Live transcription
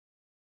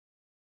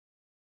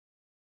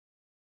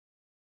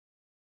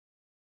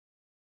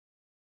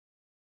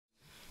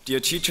Dear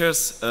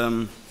teachers,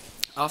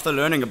 after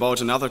learning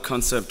about another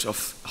concept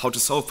of how to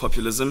solve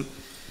populism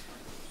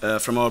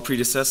from our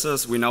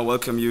predecessors, we now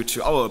welcome you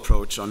to our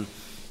approach on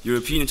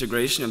European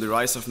integration and the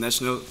rise of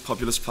national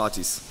populist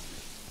parties.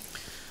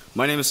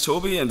 My name is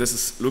Toby and this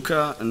is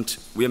Luca, and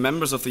we are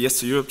members of the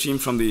Yes to Europe team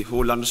from the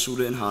Hohe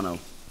Landesschule in Hanau.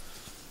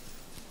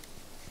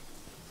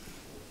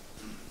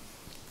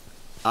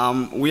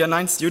 We are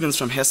 9 students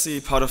from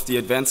Hesse, part of the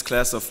advanced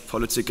class of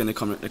Politic and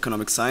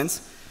Economic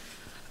Science.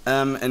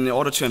 And in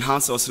order to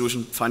enhance our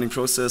solution-finding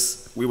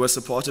process, we were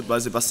supported by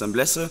Sebastian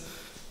Blesse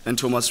and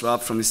Schwab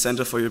from the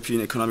Center for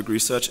European Economic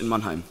Research in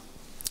Mannheim.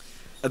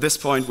 At this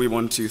point, we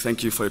want to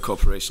thank you for your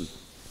cooperation.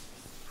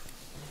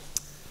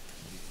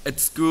 At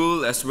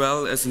school, as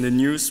well as in the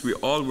news, we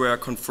all were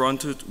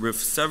confronted with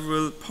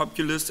several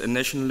populist and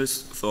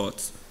nationalist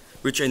thoughts,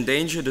 which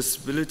endanger the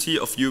stability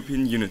of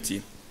European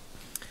unity.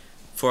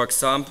 For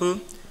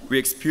example, we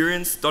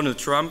experienced Donald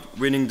Trump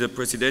winning the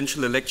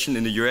presidential election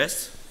in the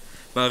US,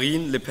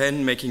 Marine Le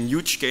Pen making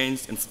huge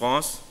gains in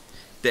France,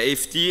 the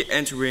AfD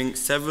entering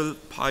several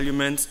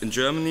parliaments in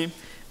Germany,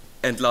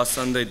 and last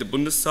Sunday the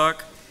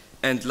Bundestag,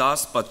 and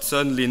last but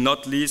certainly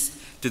not least,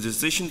 the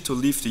decision to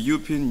leave the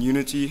European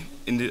unity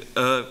in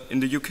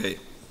the UK.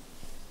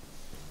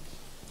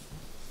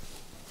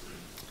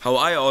 How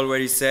I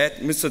already said,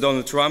 Mr.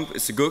 Donald Trump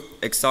is a good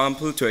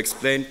example to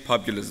explain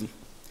populism.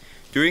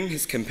 During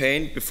his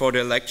campaign before the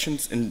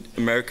elections in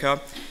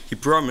America, he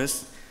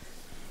promised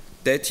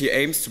that he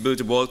aims to build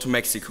a wall to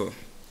Mexico.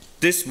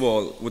 This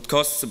wall would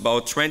cost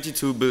about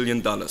 $22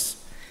 billion,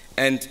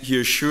 and he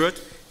assured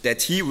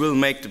that he will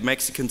make the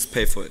Mexicans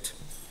pay for it.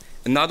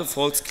 Another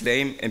false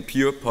claim and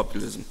pure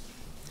populism.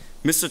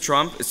 Mr.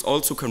 Trump is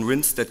also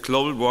convinced that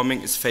global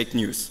warming is fake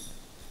news.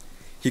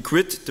 He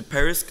quit the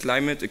Paris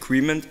Climate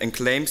Agreement and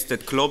claims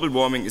that global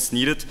warming is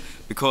needed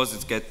because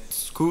it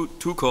gets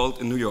too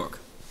cold in New York.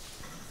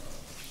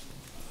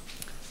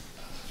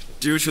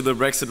 Due to the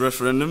Brexit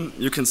referendum,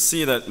 you can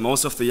see that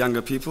most of the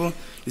younger people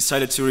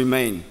decided to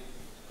remain.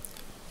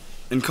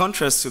 In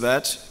contrast to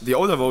that, the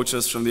older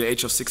voters from the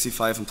age of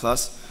 65 and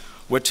plus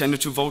were tended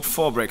to vote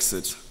for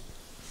Brexit.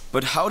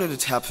 But how did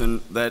it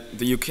happen that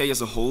the UK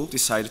as a whole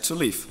decided to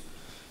leave?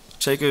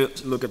 Take a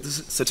look at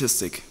this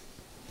statistic.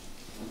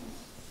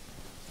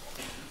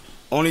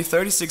 Only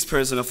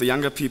 36% of the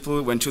younger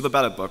people went to the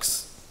ballot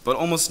box, but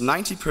almost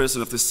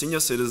 90% of the senior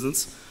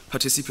citizens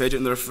participated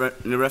in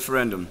the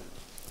referendum.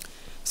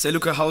 Say,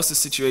 Luca, how is the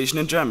situation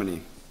in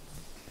Germany?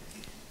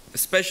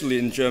 Especially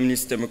in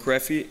Germany's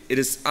demography, it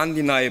is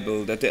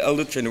undeniable that the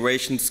elder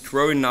generations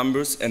grow in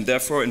numbers and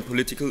therefore in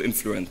political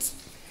influence.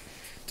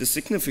 The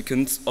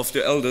significance of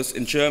the elders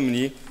in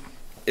Germany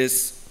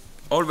is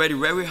already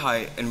very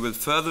high and will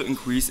further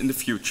increase in the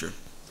future.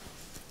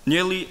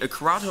 Nearly a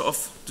quarter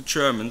of the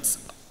German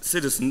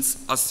citizens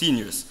are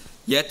seniors,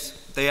 yet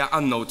they are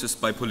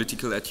unnoticed by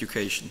political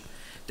education.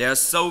 There are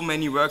so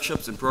many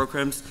workshops and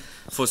programs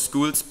for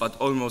schools, but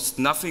almost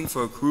nothing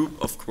for a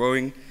group of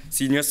growing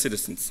senior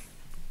citizens.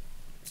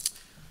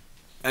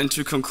 And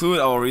to conclude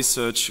our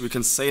research, we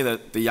can say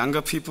that the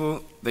younger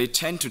people, they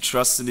tend to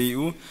trust in the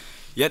EU,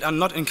 yet are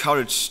not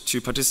encouraged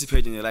to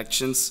participate in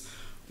elections,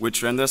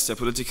 which renders their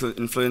political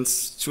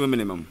influence to a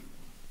minimum.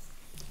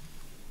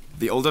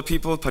 The older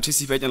people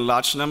participate in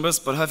large numbers,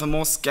 but have a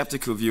more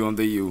skeptical view on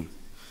the EU.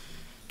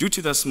 Due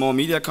to their small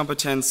media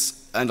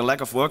competence and a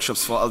lack of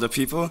workshops for elder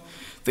people,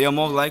 they are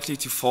more likely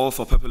to fall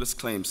for populist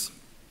claims.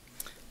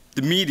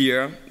 The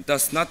media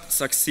does not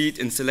succeed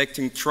in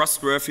selecting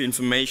trustworthy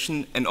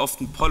information and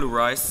often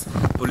polarize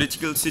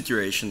political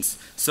situations,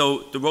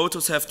 so the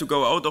voters have to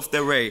go out of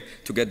their way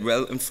to get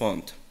well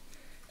informed.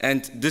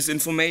 And this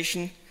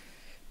information,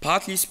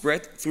 partly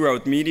spread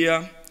throughout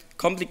media,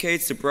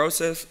 complicates the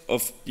process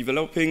of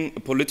developing a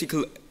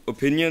political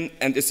opinion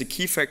and is a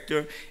key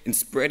factor in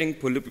spreading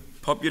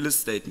populist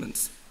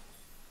statements.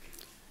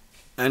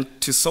 And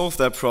to solve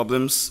their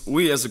problems,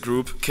 we as a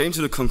group came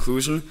to the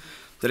conclusion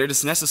that it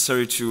is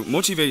necessary to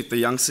motivate the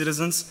young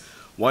citizens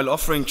while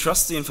offering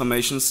trusty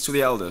information to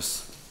the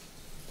elders.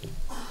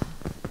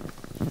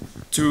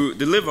 To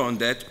deliver on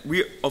that,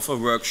 we offer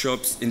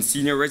workshops in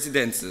senior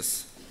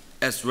residences,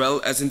 as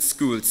well as in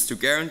schools, to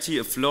guarantee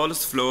a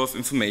flawless flow of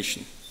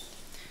information.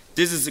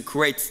 This is a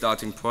great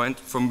starting point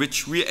from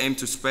which we aim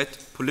to spread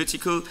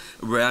political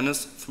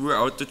awareness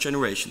throughout the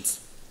generations.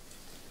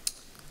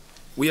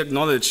 We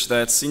acknowledge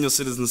that senior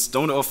citizens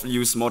don't often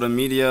use modern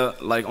media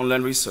like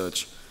online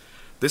research.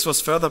 This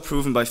was further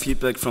proven by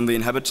feedback from the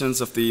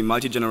inhabitants of the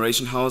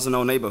multi-generation house in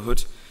our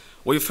neighborhood,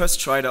 where we first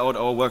tried out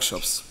our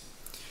workshops.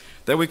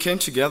 There we came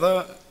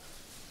together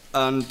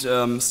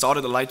and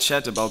started a light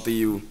chat about the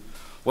EU.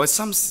 While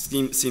some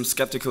seemed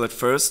skeptical at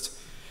first,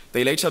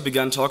 they later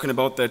began talking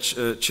about their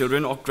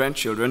children or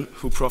grandchildren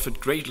who profit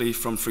greatly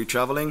from free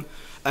traveling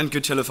and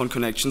good telephone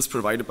connections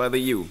provided by the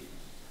EU.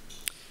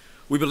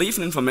 We believe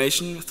in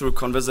information through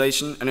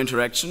conversation and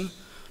interaction,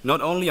 not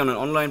only on an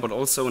online but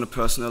also on a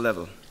personal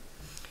level.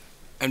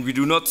 And we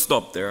do not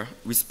stop there.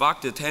 We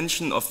spark the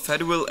attention of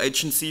Federal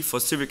Agency for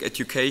Civic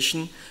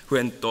Education, who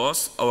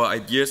endorse our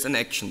ideas and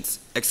actions.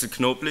 Axel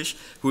Knoblich,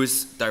 who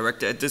is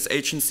director at this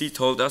agency,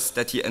 told us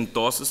that he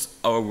endorses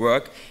our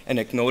work and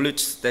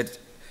acknowledges that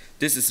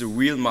this is a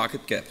real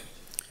market gap.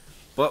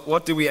 But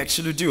what do we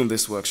actually do in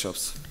these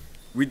workshops?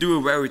 We do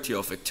a variety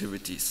of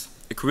activities.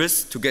 A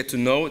quiz to get to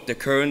know the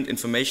current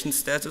information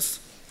status.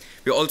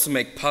 We also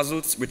make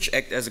puzzles which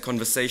act as a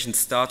conversation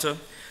starter.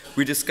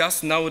 We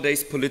discuss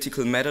nowadays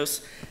political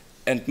matters,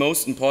 and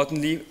most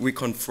importantly, we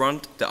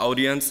confront the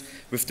audience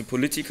with the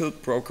political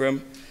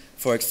program,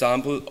 for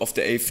example, of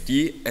the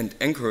AfD, and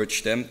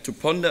encourage them to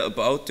ponder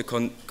about the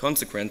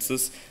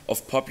consequences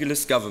of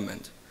populist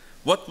government.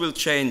 What will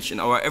change in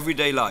our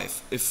everyday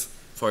life if,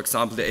 for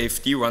example, the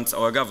AfD runs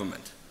our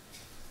government?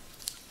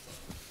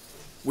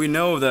 We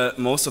know that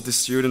most of the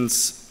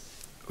students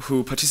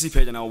who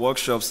participate in our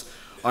workshops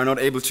are not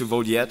able to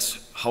vote yet.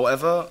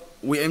 However,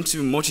 we aim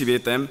to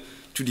motivate them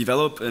to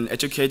develop an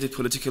educated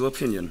political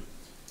opinion.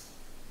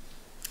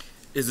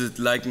 Is it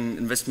like an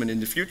investment in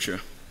the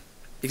future?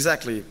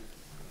 Exactly.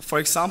 For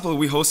example,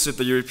 we hosted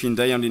the European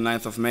Day on the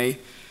 9th of May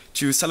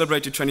to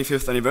celebrate the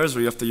 25th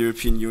anniversary of the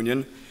European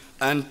Union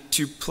and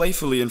to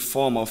playfully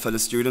inform our fellow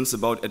students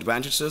about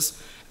advantages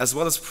as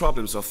well as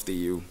problems of the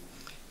EU.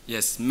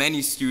 Yes,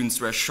 many students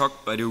were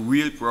shocked by the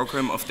real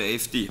program of the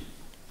AfD.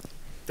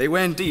 They were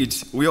indeed.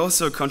 We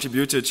also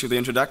contributed to the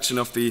introduction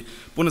of the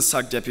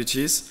Bundestag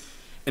deputies.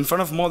 In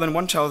front of more than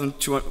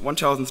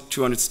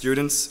 1,200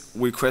 students,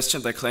 we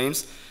questioned their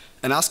claims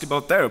and asked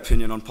about their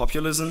opinion on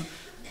populism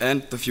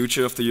and the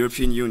future of the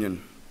European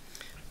Union.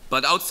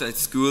 But outside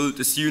school,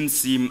 the students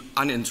seem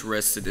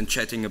uninterested in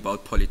chatting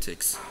about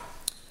politics.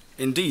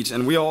 Indeed,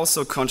 and we are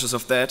also conscious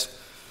of that,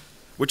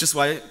 which is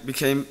why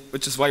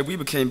we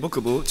became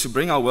bookable to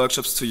bring our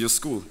workshops to your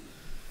school.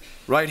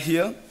 Right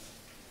here,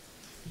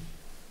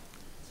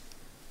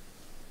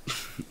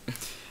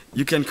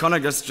 you can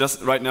contact us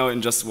just right now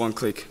in just one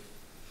click.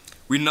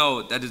 We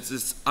know that it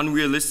is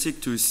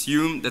unrealistic to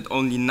assume that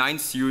only 9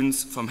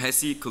 students from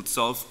Hesse could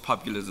solve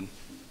populism.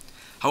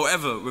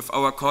 However, with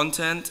our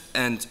content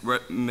and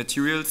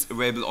materials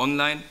available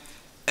online,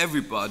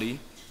 everybody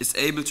is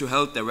able to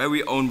hold their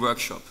very own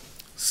workshop.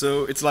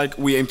 So it's like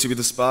we aim to be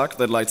the spark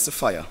that lights the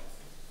fire.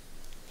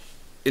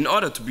 In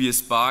order to be a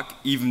spark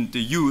even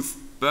the youth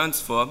burns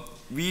for,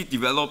 we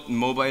developed a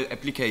mobile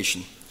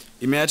application.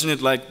 Imagine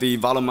it like the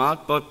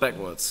Wahlomat, but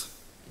backwards.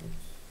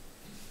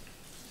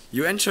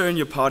 You enter in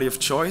your party of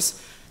choice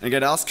and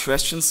get asked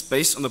questions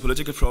based on the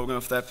political program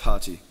of that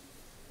party.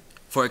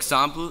 For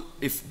example,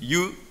 if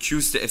you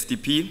choose the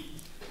FDP,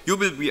 you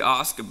will be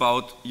asked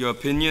about your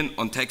opinion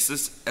on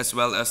taxes as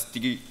well as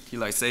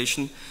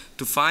digitalization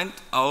to find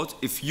out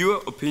if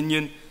your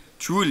opinion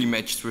truly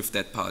matches with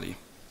that party.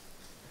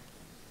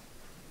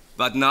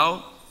 But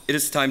now it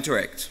is time to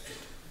act.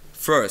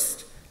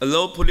 First,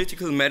 allow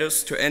political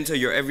matters to enter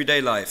your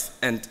everyday life,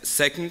 and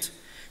second,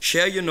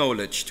 share your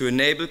knowledge to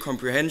enable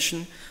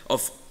comprehension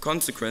of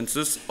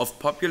consequences of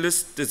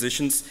populist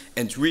decisions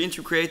and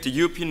reintegrate the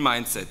European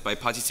mindset by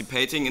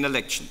participating in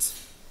elections.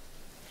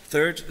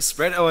 Third,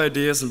 spread our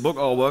ideas and book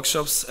our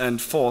workshops.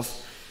 And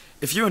fourth,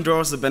 if you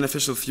endorse a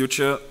beneficial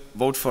future,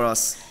 vote for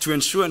us to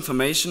ensure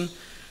information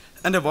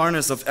and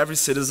awareness of every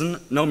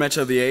citizen, no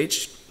matter the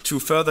age, to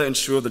further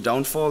ensure the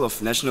downfall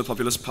of national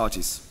populist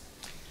parties.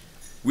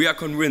 We are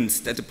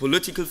convinced that the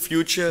political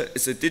future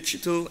is a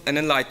digital and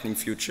enlightening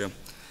future.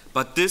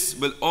 But this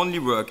will only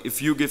work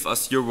if you give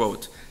us your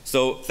vote.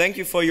 So thank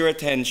you for your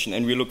attention,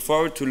 and we look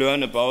forward to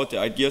learn about the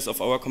ideas of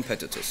our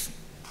competitors.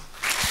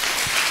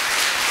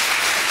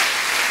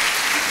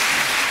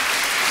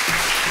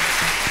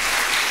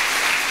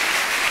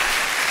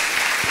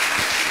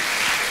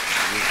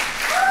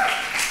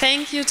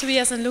 Thank you,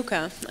 Tobias and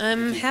Luca.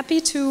 I'm happy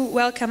to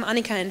welcome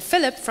Annika and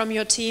Philip from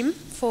your team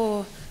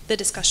for the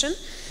discussion.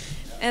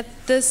 At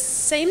the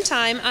same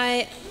time,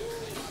 I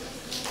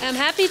am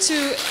happy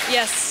to,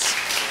 yes,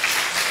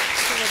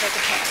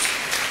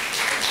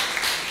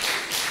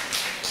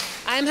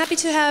 I'm happy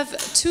to have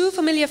 2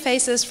 familiar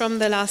faces from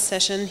the last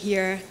session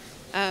here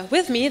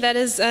with me. That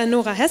is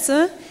Nora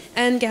Hesse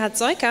and Gerhard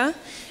Seuker.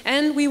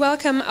 And we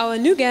welcome our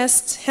new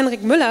guest,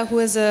 Henrik Müller, who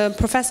is a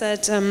professor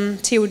at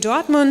TU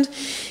Dortmund.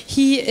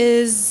 He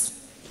is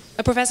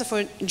a professor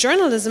for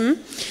journalism,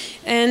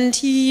 and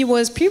he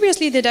was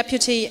previously the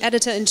deputy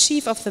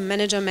editor-in-chief of the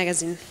Manager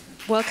magazine.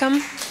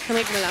 Welcome,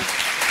 Henrik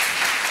Müller.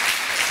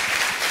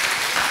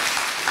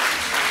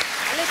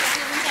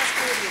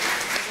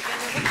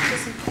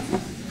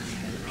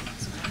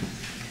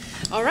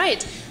 All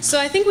right, so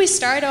I think we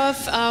start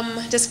off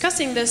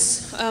discussing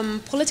this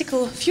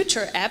political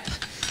future app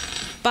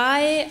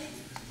by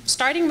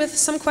starting with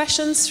some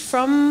questions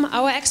from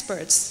our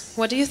experts.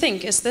 What do you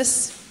think? Is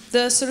this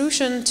the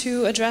solution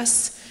to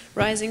address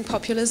rising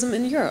populism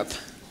in Europe?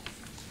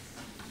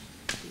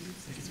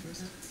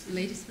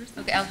 Ladies first?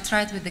 Okay, I'll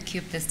try it with the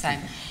cube this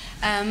time.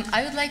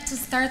 I would like to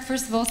start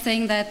first of all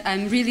saying that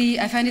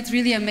I find it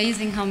really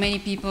amazing how many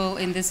people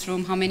in this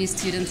room, how many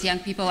students, young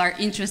people are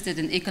interested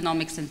in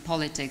economics and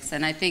politics,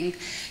 and I think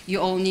you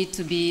all need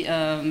to be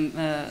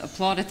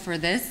applauded for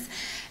this.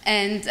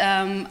 And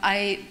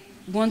I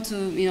want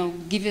to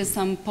give you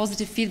some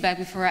positive feedback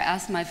before I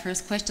ask my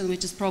first question,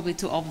 which is probably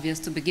too obvious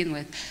to begin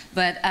with.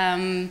 But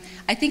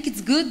I think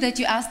it's good that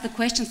you asked the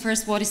question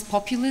first, what is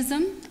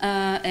populism?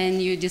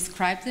 And you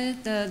described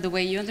it the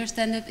way you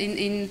understand it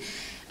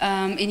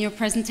in your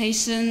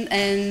presentation,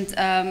 and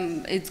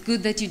it's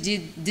good that you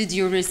did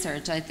your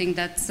research. I think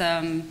that's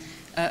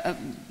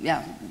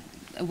yeah,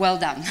 well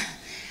done.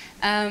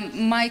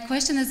 My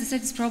question, as I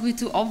said, is probably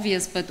too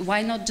obvious, but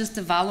why not just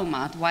the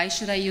Valomat? Why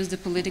should I use the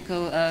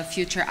Political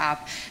Future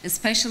app?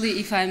 Especially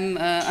if I'm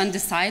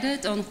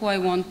undecided on who I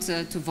want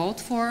to vote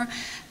for.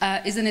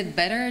 Isn't it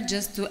better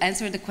just to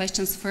answer the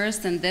questions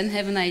first and then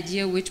have an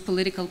idea which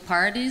political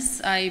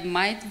parties I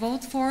might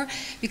vote for?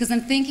 Because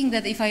I'm thinking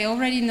that if I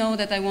already know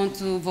that I want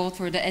to vote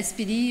for the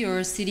SPD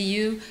or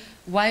CDU,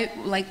 why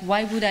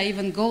would I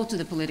even go to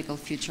the Political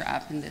Future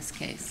app in this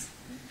case?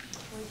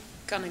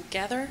 Gonna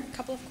gather a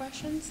couple of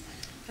questions.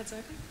 That's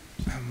okay.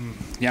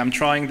 Yeah, I'm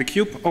trying the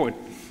cube. Oh, it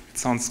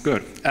sounds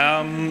good.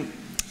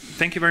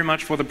 Thank you very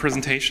much for the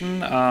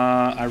presentation.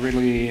 I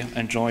really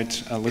enjoyed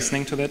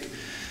listening to that.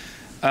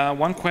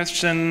 One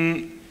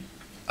question.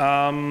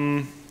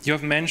 You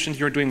have mentioned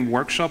you're doing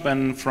workshop,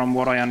 and from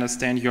what I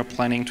understand, you're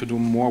planning to do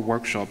more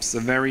workshops. A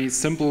very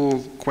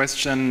simple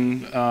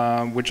question,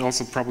 which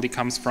also probably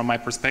comes from my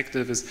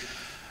perspective, is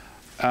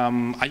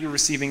are you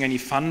receiving any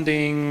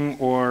funding,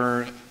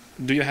 or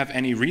do you have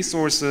any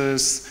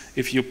resources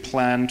if you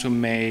plan to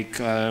make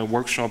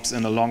workshops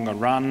in a longer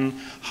run?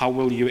 How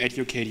will you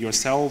educate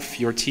yourself,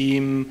 your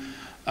team?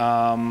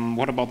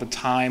 What about the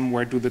time?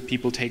 Where do the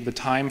people take the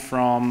time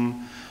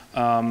from?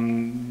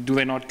 Do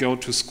they not go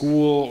to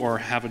school or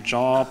have a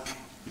job?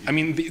 I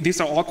mean,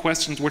 these are all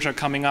questions which are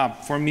coming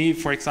up. For me,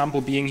 for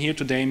example, being here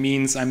today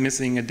means I'm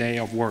missing a day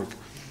of work.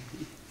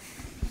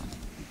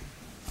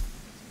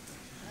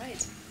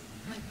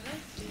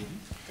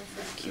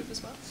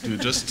 Do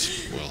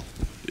just, well,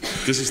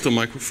 this is the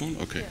microphone?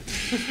 Okay.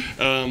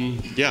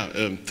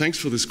 Thanks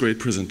for this great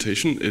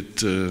presentation.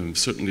 It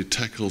certainly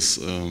tackles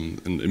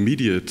an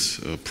immediate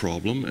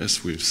problem,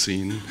 as we've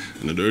seen,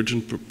 and an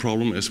urgent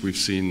problem, as we've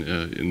seen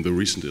in the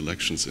recent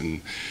elections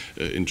in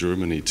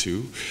Germany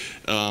too.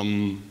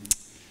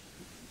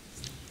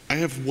 I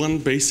have one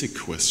basic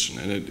question,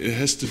 and it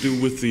has to do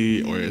with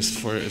or as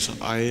far as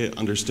I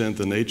understand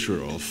the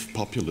nature of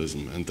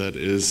populism, and that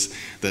is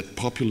that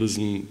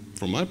populism,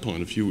 from my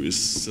point of view,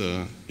 is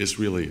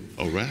really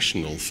a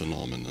rational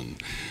phenomenon,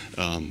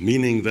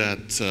 meaning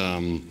that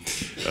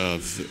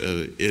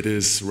it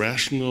is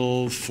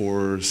rational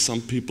for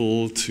some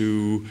people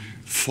to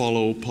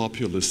follow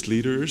populist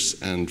leaders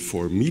and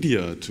for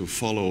media to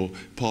follow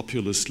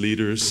populist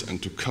leaders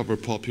and to cover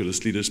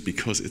populist leaders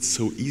because it's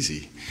so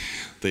easy.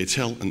 They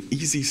tell an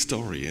easy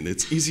story and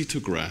it's easy to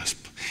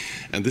grasp.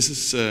 And this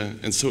is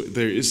and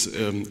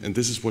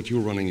this is what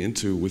you're running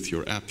into with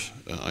your app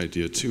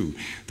idea too.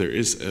 There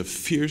is a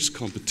fierce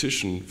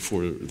competition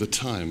for the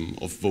time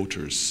of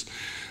voters.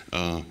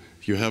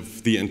 You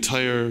have the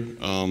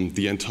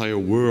entire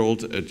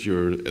world at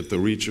the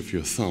reach of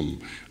your thumb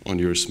on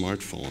your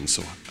smartphone.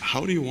 So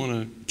how do you want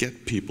to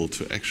get people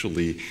to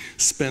actually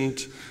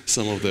spend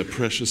some of their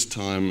precious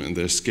time and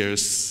their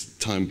scarce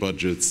time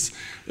budgets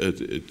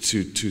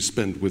to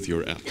spend with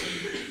your app?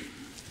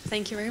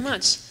 Thank you very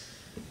much.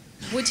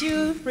 Would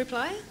you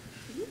reply?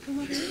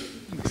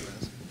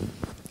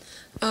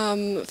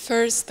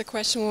 First, the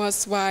question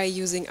was why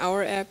using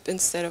our app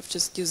instead of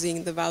just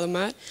using the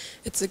Valomat.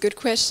 It's a good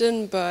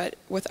question, but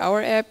with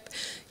our app,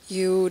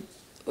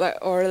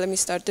 or let me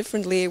start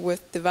differently,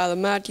 with the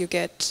Valomat, you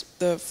get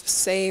the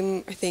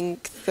same, I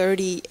think,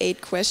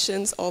 38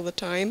 questions all the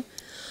time.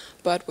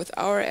 But with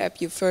our app,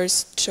 you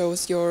first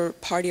chose your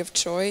party of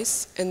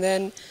choice, and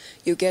then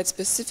you get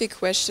specific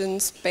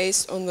questions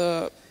based on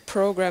the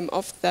program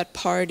of that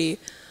party.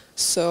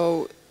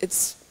 So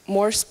it's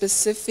more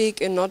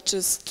specific and not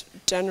just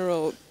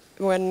general.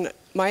 When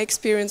my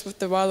experience with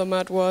the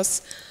Valomat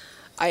was,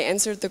 I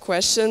answered the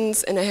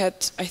questions and I had,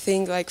 I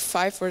think, like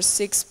 5 or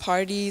 6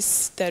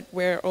 parties that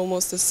were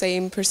almost the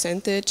same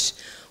percentage,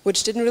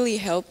 which didn't really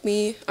help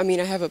me. I mean,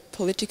 I have a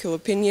political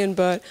opinion,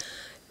 but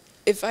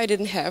if I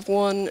didn't have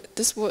one,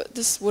 this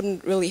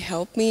wouldn't really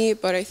help me.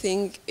 But I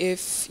think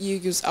if you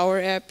use our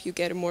app, you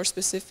get a more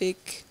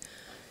specific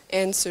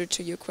answer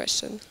to your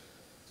question.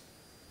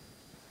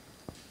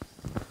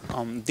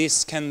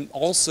 This can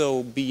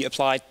also be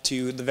applied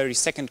to the very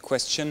second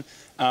question,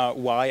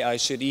 why I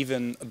should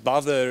even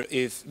bother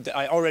if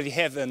I already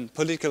have a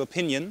political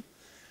opinion.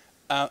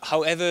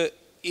 However,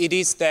 it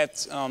is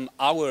that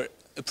our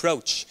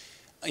approach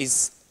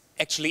is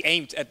actually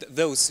aimed at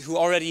those who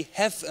already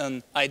have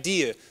an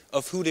idea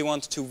of who they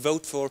want to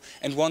vote for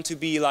and want to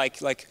be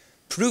like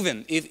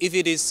proven if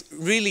it is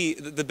really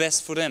the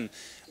best for them.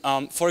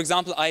 For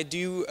example, I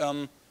do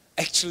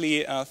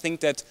actually think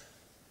that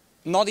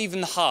not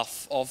even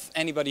half of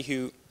anybody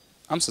who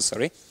I'm so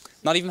sorry,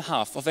 not even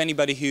half of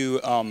anybody who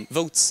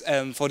votes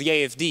for the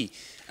AfD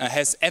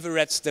has ever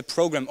read the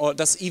program or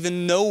does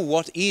even know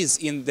what is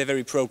in the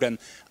very program.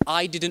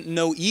 I didn't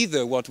know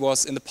either what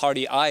was in the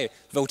party I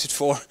voted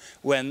for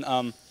when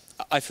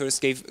I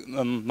first gave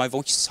my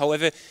votes.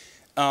 However,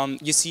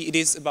 you see, it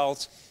is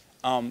about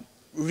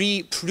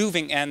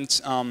reproving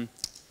and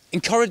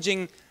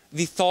encouraging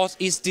the thought,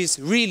 is this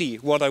really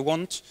what I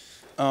want?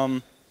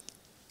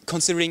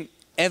 Considering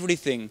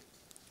everything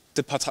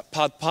the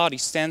party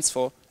stands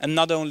for, and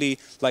not only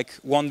like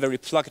one very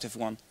plakative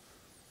one.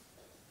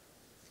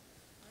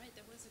 All right,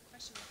 there was a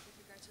question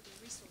with regard to the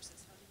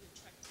resources. How do you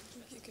attract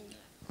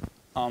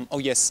interest? Oh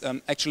yes,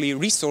 actually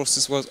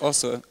resources was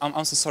also,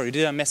 I'm so sorry,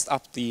 did I mess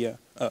up the,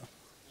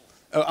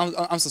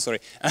 I'm so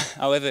sorry.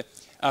 However,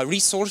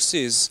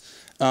 resources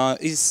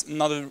is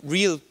not a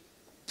real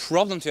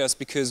problem to us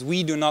because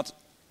we do not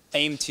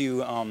aim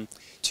to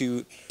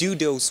do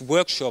those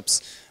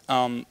workshops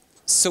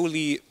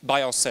solely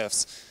by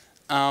ourselves.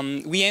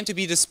 We aim to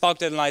be the spark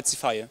that lights the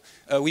fire.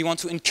 We want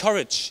to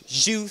encourage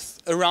youth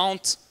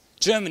around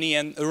Germany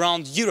and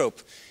around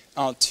Europe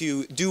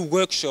to do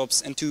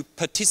workshops and to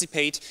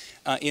participate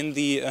in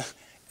the,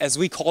 as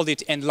we called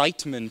it,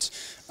 enlightenment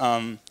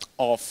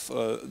of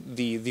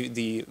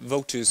the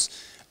voters.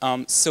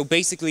 So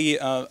basically,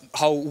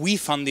 how we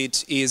fund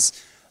it is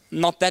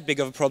not that big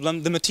of a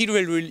problem. The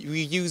material we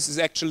use is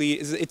actually,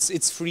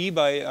 it's free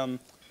by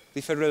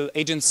the Federal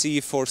Agency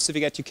for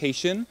Civic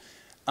Education.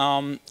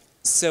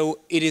 So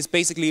it is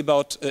basically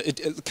about a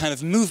kind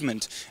of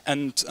movement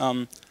and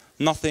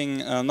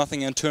nothing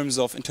in terms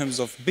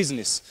of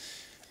business.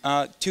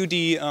 To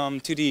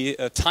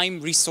the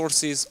time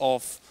resources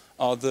of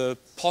the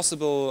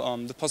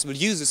possible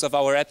uses of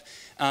our app,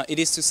 it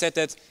is to say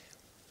that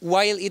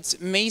while it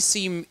may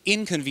seem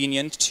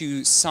inconvenient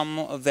to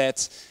some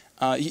that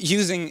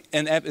using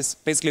an app is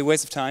basically a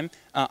waste of time,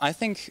 I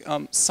think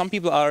some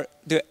people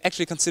they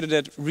actually consider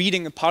that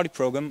reading a party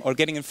program or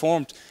getting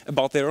informed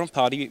about their own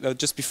party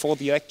just before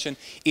the election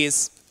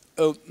is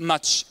a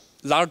much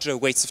larger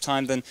waste of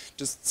time than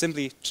just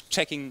simply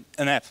checking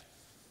an app.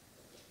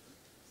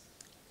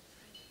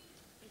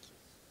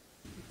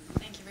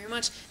 Thank you very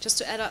much. Just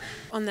to add up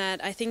on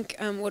that, I think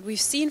what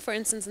we've seen, for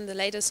instance, in the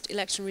latest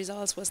election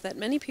results was that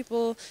many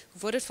people who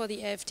voted for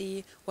the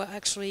AfD were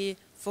actually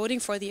voting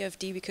for the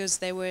AfD because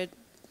they were,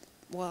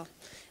 well,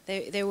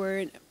 they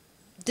were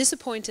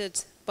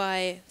disappointed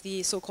by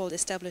the so-called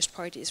established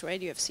parties,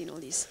 right? You have seen all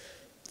these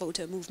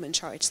voter movement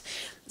charts.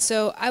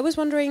 So I was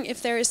wondering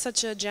if there is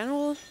such a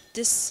general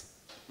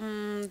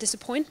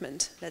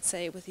disappointment, let's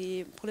say, with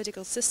the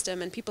political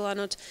system, and people are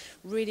not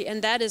really,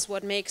 and that is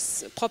what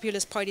makes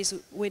populist parties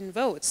win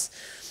votes.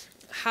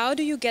 How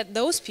do you get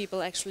those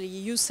people actually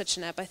use such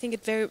an app? I think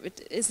it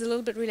is a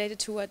little bit related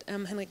to what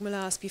Henrik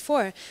Müller asked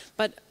before,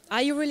 but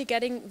are you really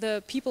getting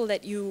the people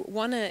that you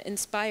want to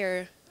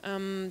inspire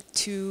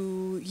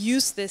to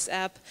use this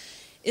app?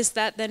 Is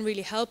that then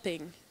really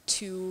helping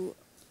to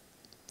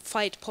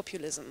fight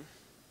populism?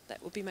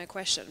 That would be my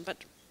question, but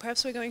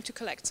perhaps we're going to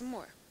collect some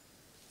more.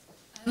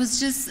 I was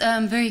just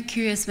very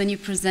curious when you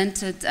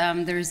presented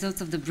the results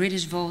of the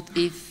British vote,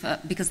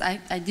 because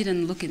I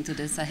didn't look into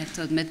this, I have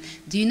to admit.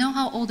 Do you know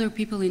how older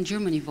people in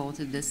Germany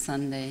voted this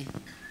Sunday?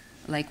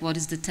 Like, what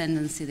is the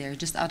tendency there,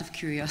 just out of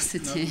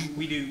curiosity? No,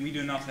 we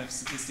do not have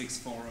statistics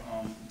for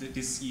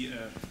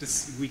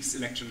this week's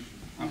election.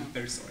 I'm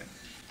very sorry.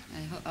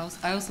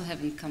 I also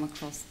haven't come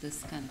across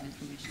this kind of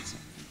information. So.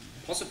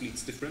 Possibly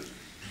it's different.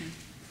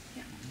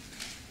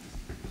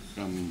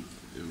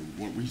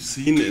 What we've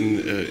seen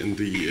in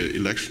the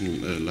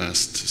election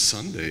last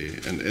Sunday,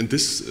 and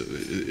this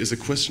is a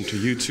question to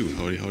you too.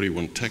 How do you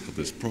want to tackle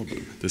this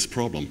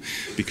problem?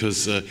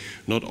 Because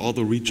not all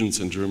the regions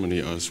in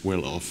Germany are as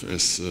well off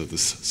as the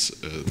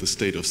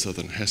state of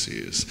Southern Hesse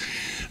is.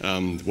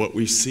 What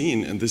we've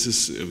seen, and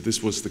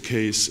this was the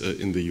case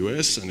in the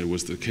U.S. and it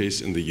was the case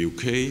in the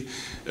U.K.,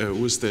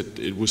 was that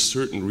it was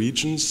certain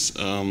regions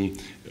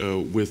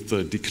with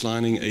the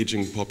declining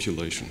aging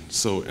population.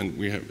 So, and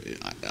we have,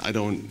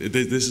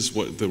 this is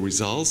what the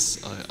results.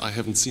 I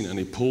haven't seen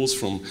any polls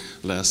from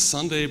last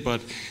Sunday,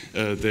 but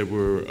there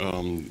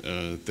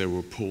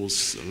were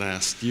polls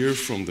last year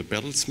from the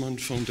Bertelsmann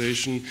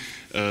Foundation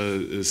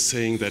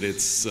saying that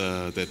it's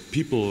that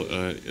people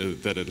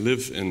that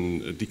live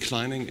in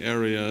declining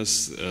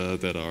areas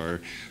that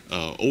are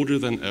older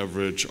than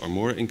average are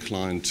more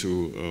inclined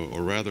to,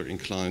 or rather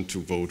inclined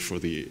to vote for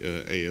the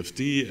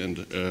AfD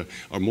and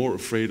are more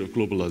afraid of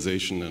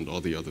globalization and all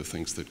the other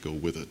things that go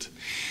with it.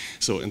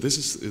 So, and this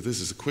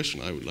is a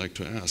question I would like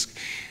to ask.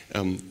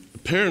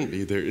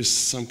 Apparently, there is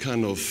some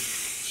kind of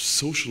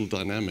social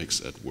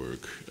dynamics at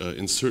work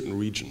in certain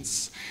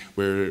regions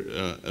where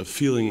a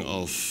feeling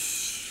of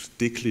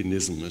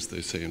déclinisme, as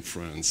they say in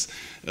France,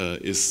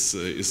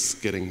 is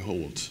getting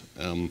hold.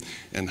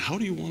 And how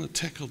do you want to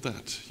tackle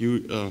that?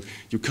 You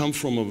come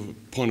from a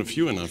point of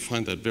view, and I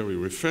find that very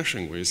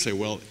refreshing, where you say,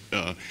 well,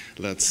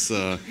 let's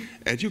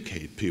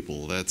educate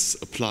people,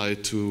 let's apply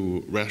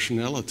to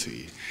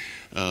rationality.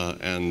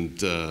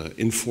 and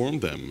inform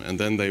them, and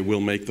then they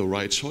will make the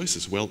right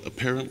choices. Well,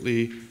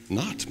 apparently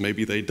not.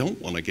 Maybe they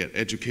don't want to get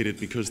educated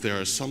because there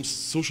are some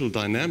social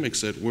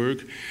dynamics at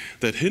work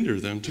that hinder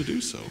them to do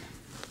so.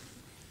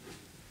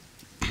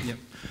 Yep.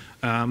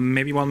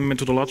 Maybe one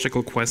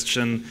methodological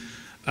question.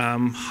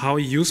 How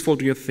useful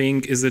do you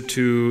think is it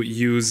to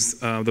use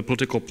the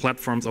political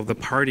platforms of the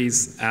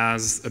parties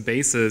as a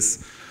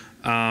basis?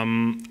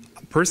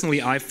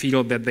 Personally, I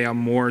feel that they are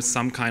more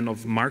some kind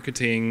of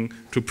marketing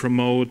to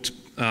promote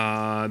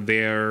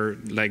their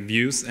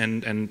views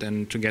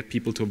and to get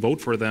people to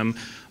vote for them.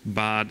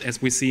 But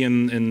as we see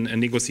in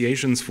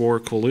negotiations for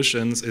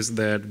coalitions, is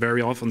that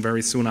very often,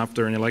 very soon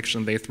after an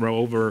election, they throw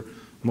over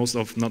most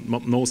of, not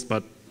most,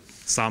 but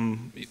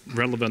some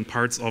relevant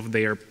parts of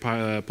their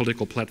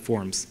political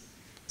platforms.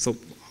 So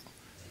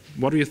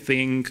what do you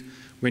think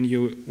when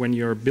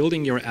you're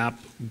building your app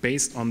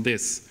based on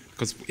this?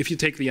 Because if you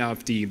take the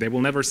AfD, they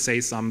will never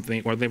say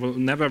something, or they will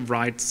never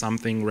write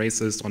something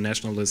racist or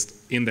nationalist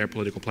in their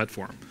political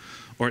platform,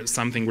 or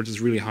something which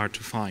is really hard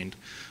to find.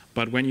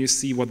 But when you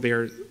see what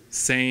they're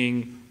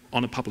saying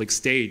on a public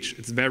stage,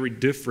 it's very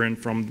different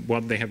from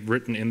what they have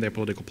written in their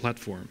political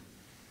platform.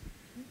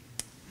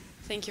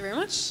 Thank you very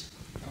much.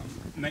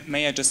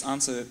 May I just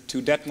answer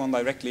to that one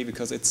directly,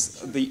 because it's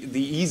the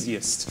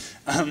easiest.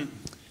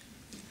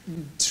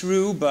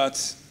 True,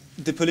 but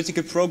the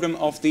political program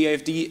of the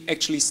AfD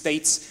actually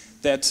states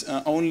that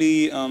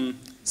only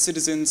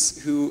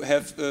citizens who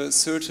have a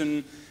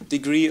certain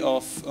degree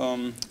of,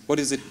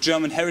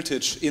 German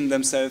heritage in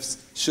themselves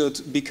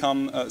should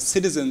become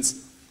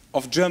citizens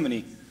of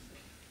Germany.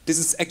 This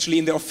is actually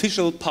in the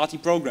official party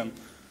program.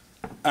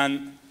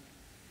 And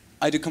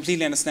I do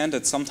completely understand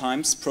that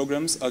sometimes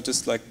programs are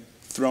just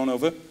thrown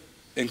over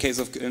in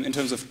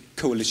terms of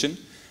coalition.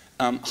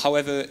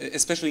 However,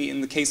 especially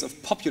in the case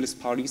of populist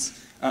parties,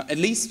 at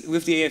least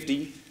with the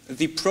AfD,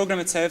 the program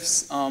itself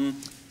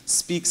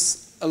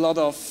speaks a lot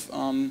of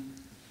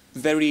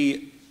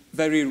very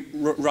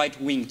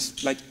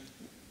right-winged,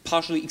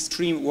 partially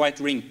extreme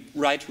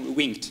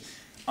right-winged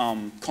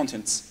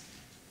contents.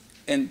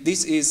 And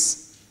this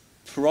is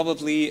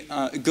probably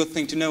a good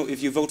thing to know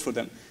if you vote for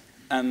them.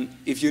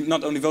 If you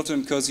not only vote for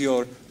them because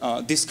you're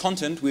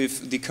discontent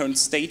with the current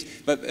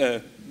state,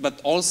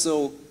 but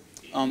also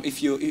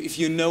if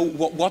you know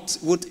what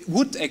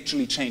would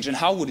actually change and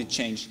how would it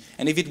change,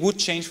 and if it would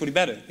change for the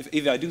better,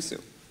 if I do so.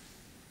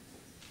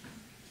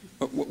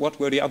 What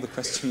were the other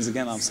questions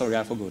again? I'm sorry,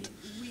 I forgot.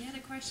 We had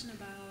a question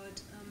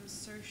about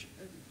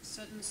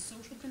certain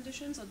social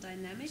conditions or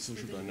dynamics.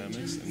 Social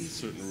dynamics in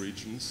certain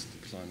regions,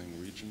 declining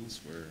regions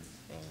where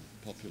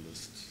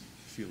populist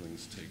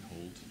feelings take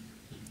hold.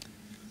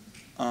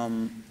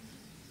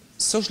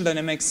 Social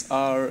dynamics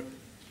are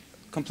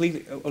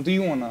completely. Or do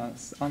you want to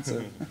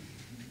answer?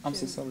 I'm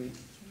so sorry.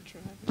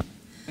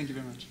 Thank you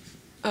very much.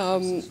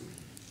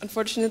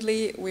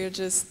 Unfortunately, we're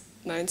just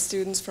 9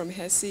 students from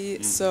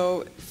Hesse,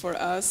 so for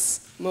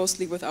us,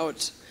 mostly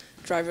without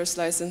driver's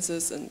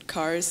licenses and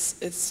cars,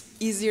 it's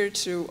easier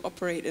to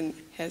operate in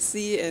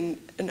Hesse and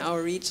in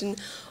our region.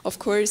 Of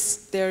course,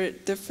 there are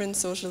different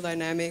social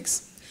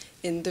dynamics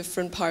in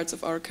different parts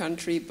of our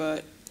country,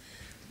 but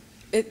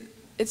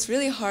it's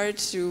really hard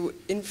to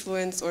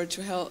influence or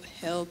to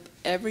help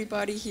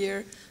everybody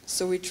here,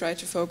 so we try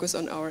to focus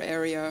on our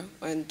area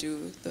and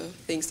do the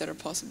things that are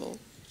possible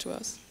to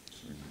us.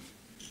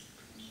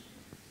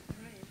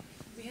 Right.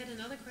 We had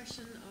another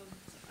question of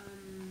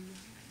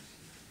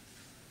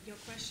your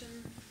question.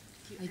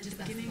 I just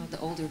asked about the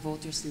older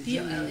voters in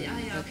Germany.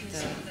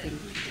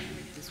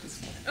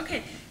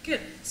 Okay, good.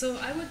 So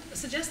I would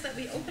suggest that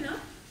we open up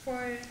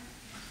for...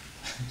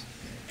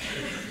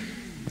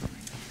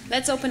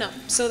 Let's open up.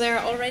 So there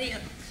are already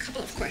a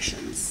couple of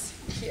questions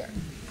here.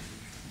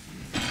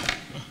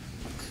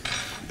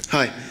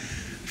 Hi.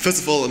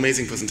 First of all,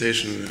 amazing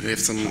presentation. We have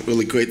some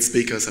really great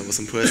speakers. I was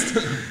impressed.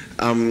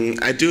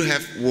 I do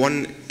have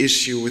one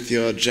issue with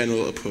your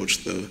general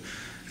approach, though.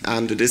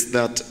 And it is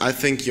that I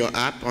think your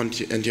app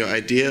and your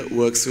idea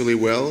works really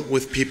well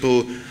with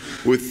people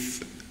with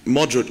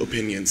moderate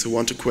opinions who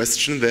want to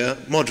question their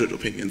moderate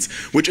opinions,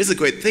 which is a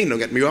great thing, don't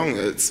get me wrong.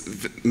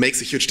 It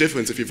makes a huge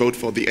difference if you vote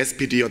for the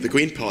SPD or the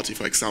Green Party,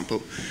 for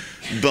example.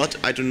 But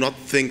I do not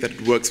think that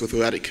it works with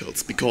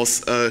radicals,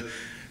 because,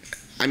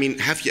 I mean,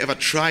 have you ever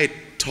tried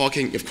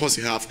talking, of course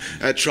you have,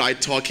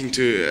 tried talking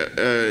to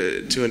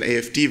an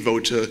AfD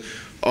voter,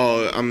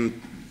 or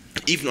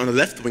even on a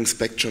left-wing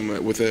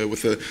spectrum with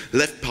a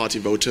left party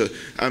voter?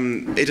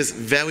 It is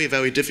very,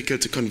 very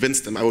difficult to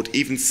convince them. I would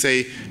even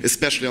say,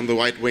 especially on the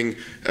right wing,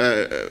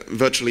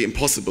 virtually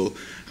impossible.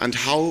 And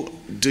how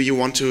do you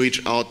want to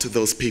reach out to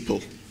those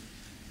people?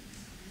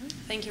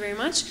 Thank you very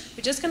much.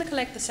 We're just going to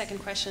collect the second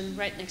question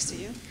right next to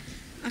you.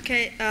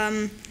 Okay,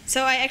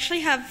 so I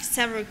actually have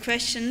several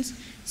questions.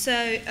 So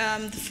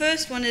the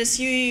first one is,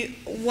 you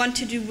want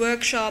to do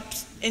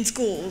workshops in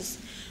schools,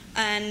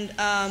 and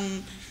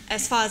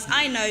as far as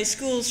I know,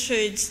 schools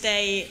should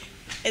stay,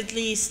 at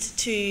least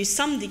to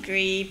some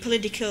degree,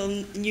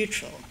 political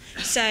neutral.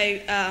 So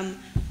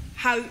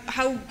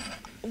how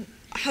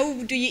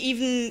how do you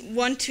even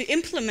want to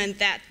implement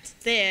that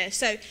there?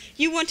 So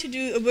you want to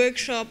do a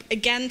workshop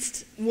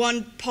against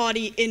one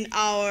party in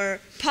our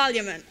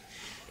parliament.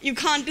 You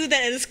can't do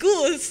that at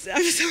schools.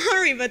 I'm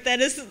sorry, but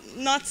that is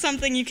not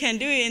something you can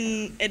do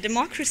in a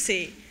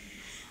democracy.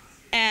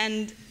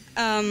 And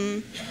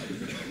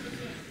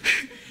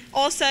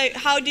also,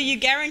 how do you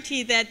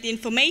guarantee that the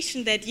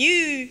information that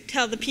you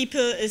tell the people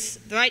is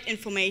the right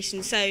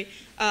information? So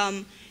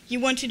you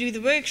want to do the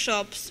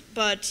workshops,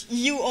 but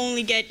you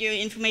only get your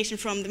information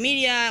from the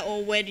media,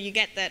 or where do you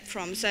get that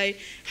from? So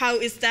how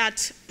is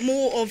that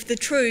more of the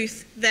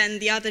truth than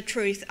the other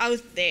truth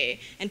out there?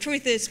 And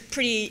truth is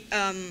pretty,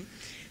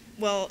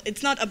 well,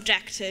 it's not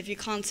objective. You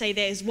can't say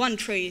there is one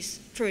truth.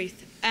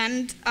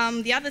 And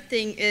the other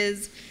thing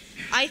is,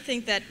 I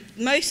think that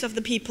most of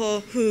the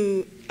people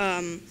who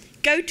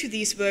go to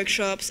these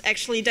workshops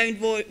actually don't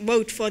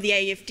vote for the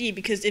AfD,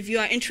 because if you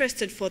are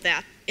interested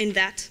in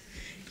that,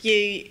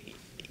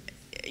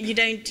 you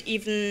don't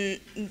even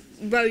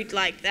vote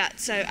like that.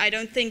 So I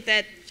don't think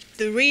that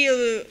the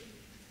real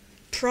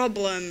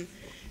problem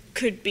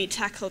could be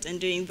tackled in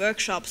doing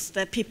workshops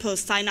that people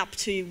sign up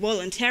to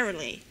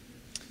voluntarily.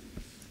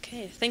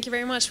 Okay, thank you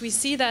very much. We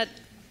see that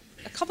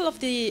a couple of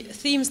the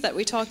themes that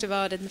we talked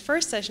about in the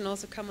first session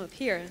also come up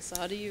here. So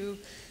how do you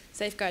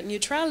safeguard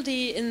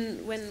neutrality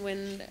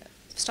when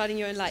starting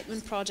your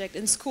enlightenment project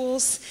in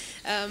schools?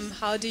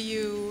 How do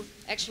you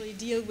actually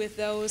deal with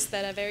those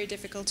that are very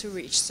difficult to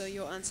reach? So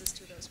your answers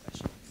to those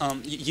questions.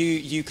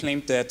 You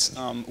claimed that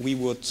we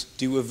would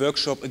do a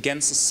workshop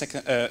against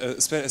a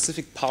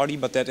specific party,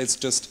 but that is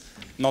just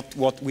not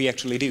what we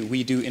actually do.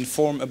 We do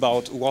inform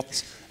about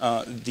what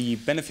the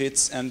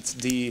benefits and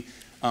the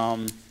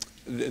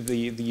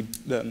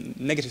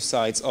negative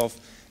sides of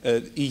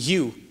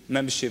EU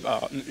membership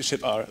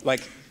are.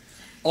 Like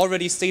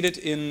already stated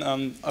in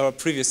our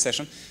previous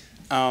session,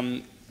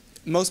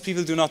 most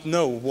people do not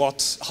know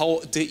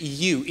how the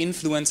EU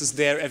influences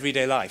their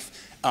everyday life.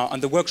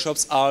 And the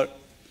workshops are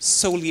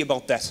solely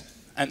about that,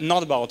 and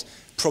not about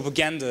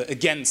propaganda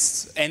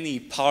against any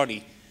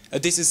party.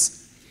 This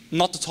is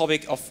not the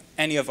topic of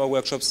any of our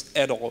workshops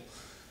at all.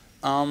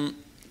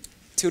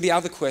 To the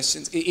other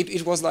questions,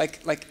 it was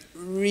like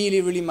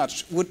really, really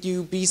much. Would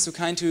you be so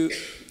kind to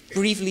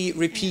briefly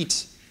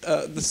repeat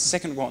the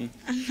second one?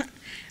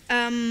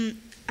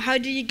 How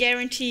do you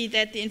guarantee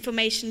that the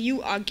information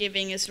you are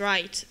giving is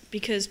right?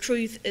 Because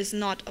truth is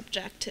not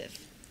objective.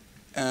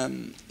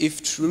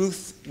 If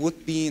truth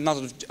would be not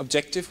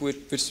objective,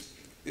 which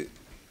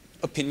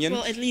opinion?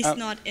 Well, at least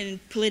not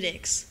in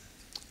politics.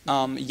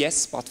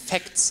 Yes, but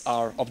facts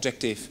are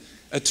objective.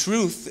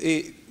 Truth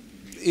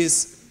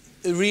is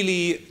a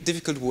really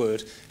difficult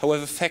word.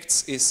 However,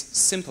 facts is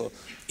simple.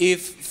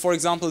 If, for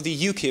example, the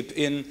UKIP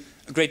in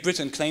Great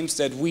Britain claims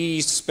that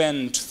we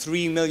spend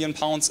 £3 million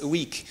a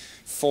week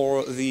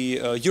for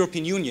the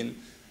European Union,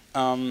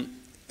 and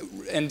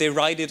they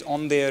write it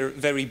on their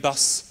very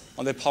bus,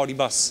 on their party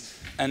bus,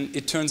 and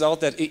it turns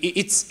out that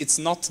it's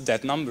not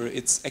that number,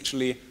 it's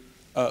actually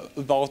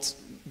about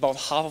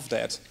half of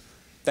that,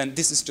 then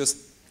this is just,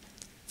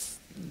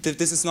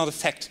 this is not a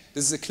fact,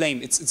 this is a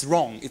claim, it's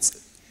wrong,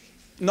 it's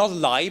not a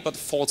lie, but a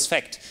false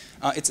fact.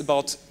 It's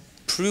about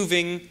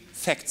proving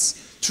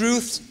facts.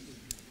 Truth,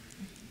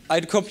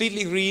 I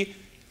completely agree,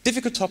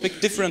 difficult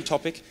topic, different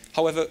topic,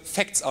 however,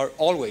 facts are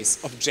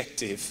always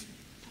objective.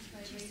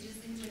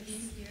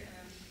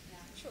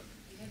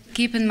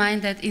 Keep in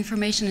mind that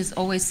information is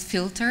always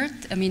filtered.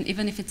 I mean,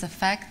 even if it's a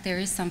fact, there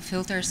is some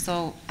filter,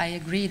 so I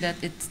agree that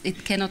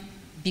it cannot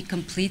be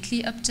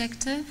completely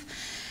objective.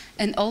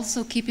 And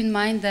also keep in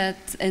mind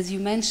that, as you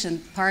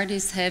mentioned,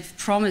 parties have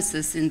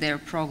promises in their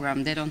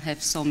program. They don't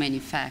have so many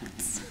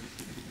facts.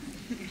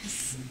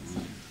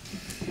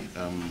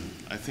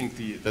 I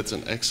think that's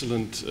an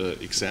excellent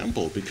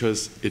example,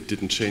 because it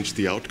didn't change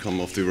the outcome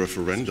of the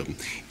referendum,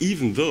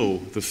 even though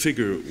the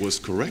figure was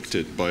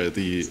corrected by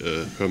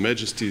Her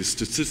Majesty's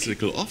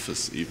Statistical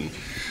Office even.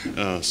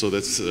 So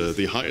that's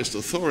the highest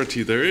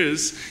authority there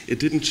is. It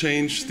didn't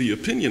change the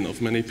opinion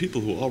of many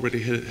people who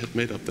already had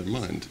made up their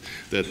mind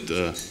that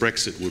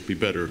Brexit would be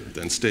better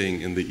than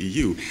staying in the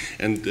EU.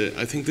 And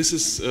I think this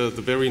is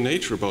the very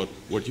nature about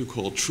what you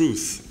call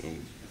truth.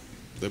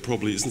 There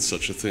probably isn't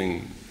such a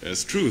thing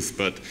as truth,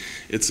 but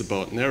it's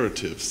about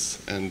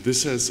narratives. And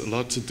this has a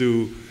lot to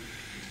do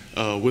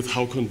with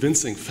how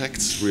convincing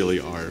facts really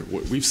are.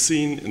 What we've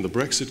seen in the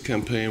Brexit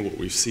campaign, what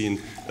we've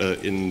seen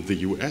in the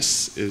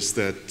US, is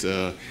that,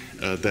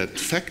 that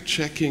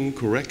fact-checking,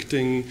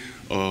 correcting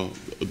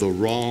the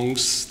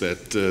wrongs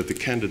that the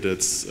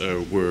candidates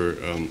were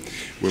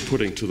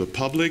putting to the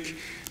public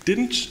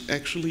didn't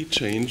actually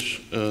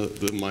change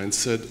the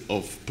mindset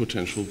of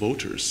potential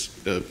voters,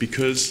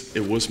 because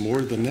it was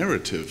more the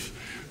narrative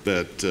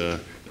that,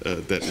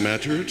 that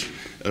mattered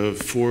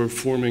for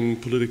forming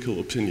political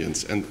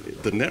opinions. And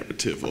the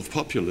narrative of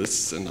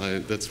populists, and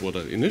that's what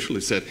I initially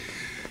said,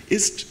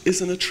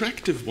 is an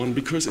attractive one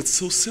because it's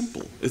so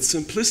simple. It's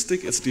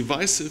simplistic, it's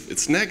divisive,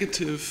 it's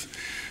negative.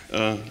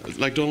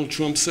 Like Donald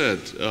Trump said,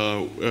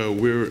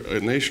 we're a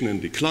nation in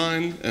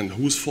decline, and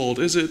whose fault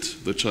is it?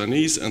 The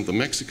Chinese and the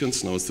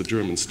Mexicans, now it's the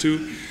Germans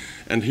too.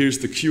 And here's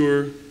the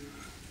cure: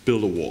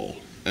 build a wall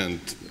and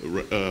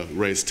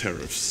raise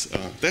tariffs.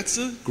 That's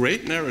a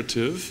great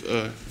narrative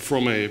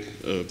from a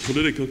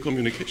political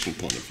communication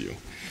point of view.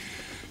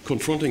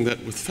 Confronting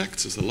that with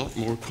facts is a lot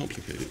more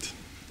complicated.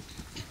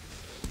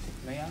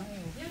 May I?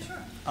 Yeah,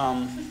 sure.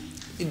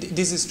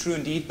 This is true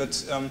indeed,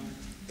 but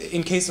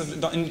in case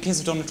of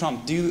Donald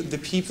Trump, do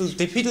people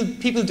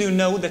do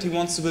know that he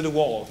wants to build a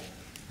wall?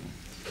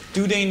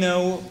 Do they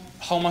know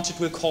how much it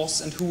will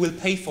cost and who will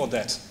pay for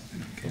that?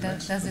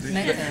 Does it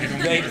matter?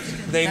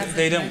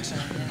 They don't.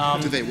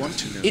 Do they want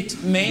to know?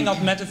 It may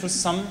not matter for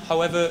some.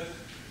 However,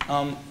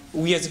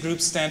 we as a group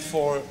stand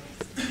for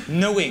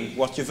knowing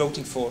what you're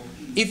voting for.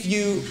 If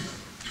you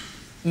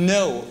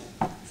know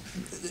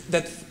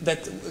that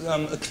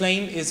a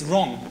claim is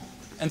wrong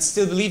and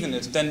still believe in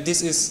it, then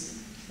this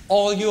is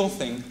all your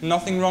thing.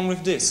 Nothing wrong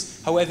with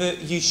this. However,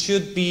 you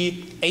should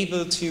be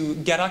able to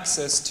get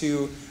access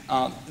to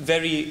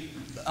very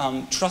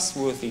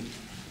trustworthy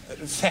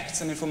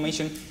facts and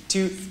information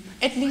to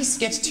at least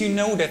get to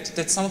know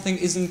that something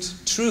isn't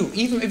true,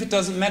 even if it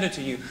doesn't matter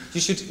to you.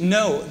 You should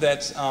know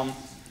that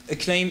a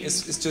claim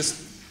is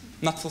just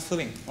not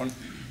fulfilling or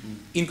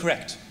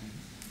incorrect.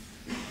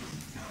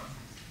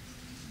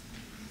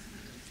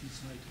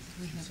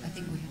 I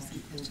think we have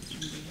some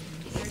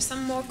questions. There are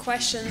some more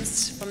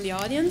questions from the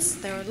audience.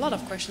 There are a lot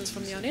of questions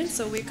from the audience,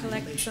 so we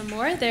collect some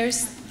more.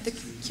 There's the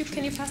cube.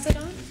 Can you pass it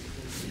on?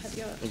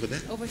 Over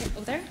there? Over here.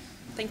 Over there.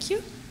 Thank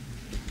you.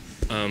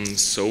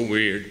 So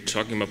we're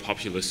talking about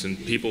populists, and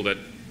people that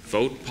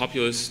vote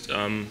populist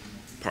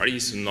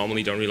parties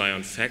normally don't rely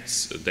on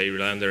facts. They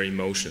rely on their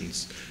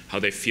emotions, how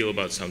they feel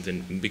about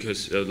something.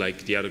 Because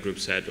like the other group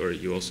said, or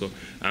you also,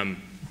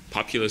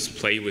 populists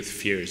play with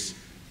fears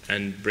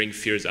and bring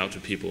fears out to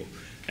people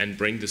and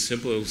bring the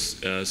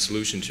simplest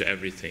solution to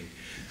everything.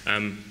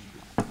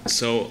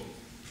 So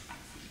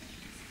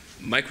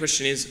my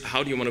question is,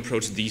 how do you want to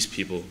approach these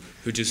people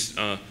who just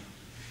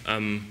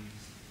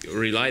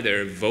rely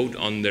their vote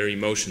on their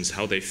emotions,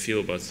 how they feel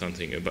about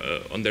something,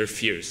 on their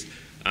fears?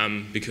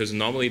 Because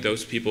normally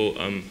those people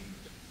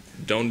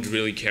don't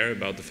really care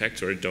about the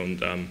facts or don't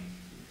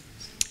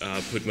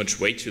put much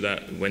weight to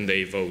that when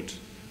they vote.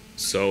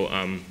 So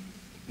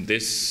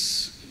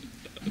this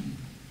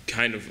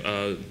kind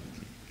of,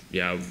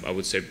 yeah, I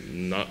would say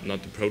not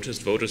the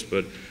protest voters,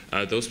 but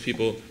those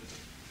people,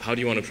 how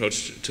do you want to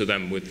approach to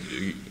them with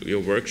your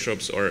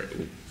workshops, or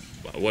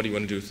what do you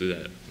want to do to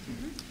that?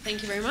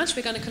 Thank you very much.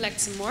 We're going to collect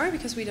some more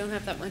because we don't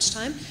have that much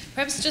time.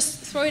 Perhaps just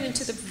throw it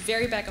into the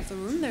very back of the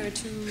room. There are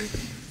two.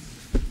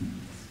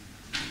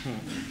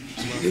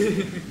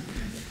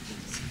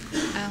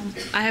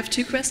 I have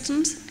two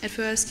questions. At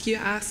first, you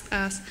asked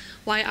us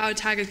why our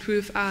target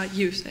group are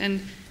youth.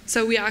 And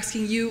so we're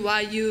asking you why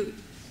you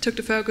took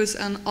the focus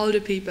on older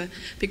people.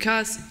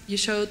 Because you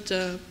showed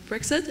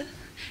Brexit,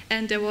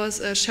 and there was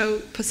a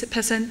short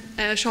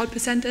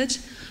percentage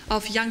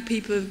of young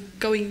people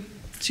going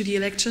to the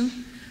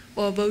election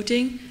or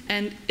voting,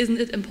 and isn't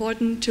it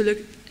important to look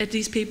at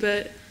these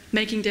people,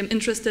 making them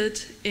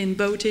interested in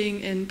voting,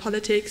 in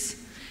politics,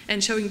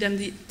 and showing them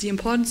the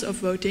importance of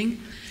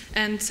voting?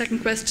 And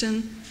second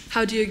question,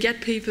 how do you get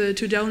people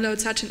to download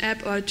such an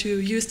app or to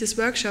use these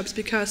workshops?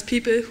 Because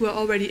people who are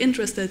already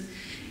interested,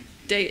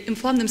 they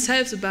inform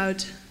themselves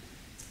about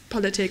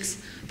politics,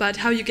 but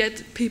how you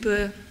get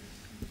people,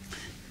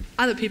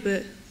 other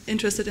people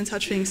interested in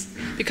such things,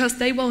 because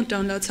they won't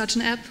download such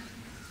an app.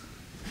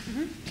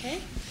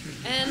 Okay.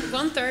 And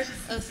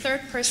a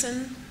third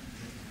person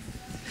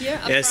here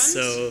up yes,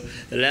 front. so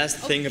the last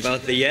thing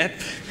about the app.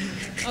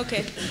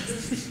 Okay.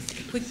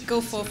 We go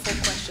for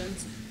 4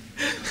 questions.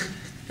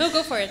 No,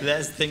 go for it.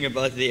 Last thing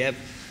about the app.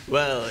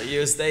 Well,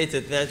 you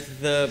stated that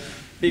the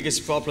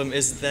biggest problem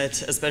is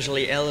that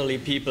especially elderly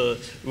people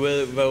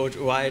will vote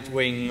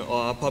right-wing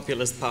or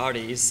populist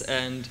parties,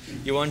 and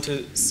you want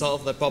to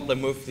solve the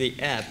problem with the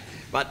app.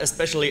 But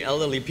especially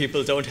elderly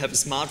people don't have a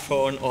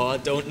smartphone or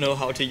don't know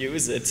how to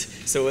use it,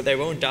 so they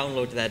won't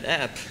download that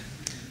app.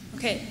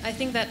 Okay, I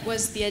think that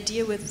was the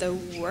idea with the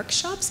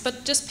workshops,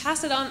 but just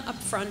pass it on up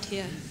front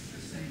here.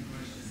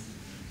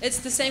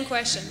 It's the same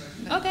question.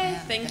 Okay,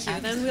 thank you.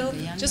 Then we'll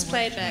just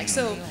play it back.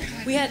 So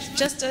we had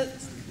just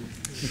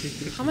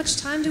how much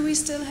time do we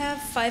still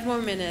have? 5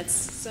 more minutes.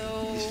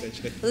 So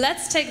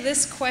let's take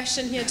this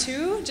question here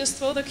too. Just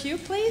throw the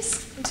cube,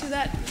 please, into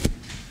that.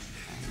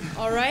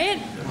 All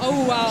right.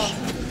 Oh, wow.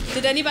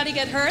 Did anybody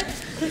get hurt?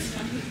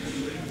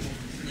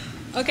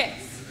 Okay.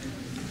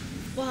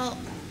 Well,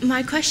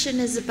 my question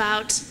is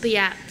about the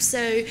app.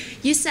 So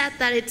you said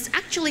that it's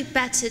actually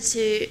better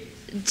to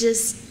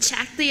just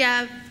check the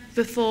app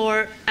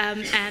before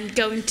and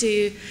going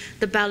to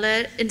the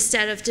ballot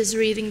instead of just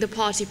reading the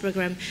party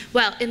program.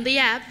 Well, in the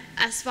app,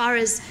 as far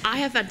as I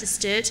have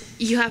understood,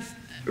 you have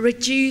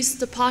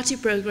reduced the party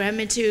program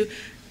into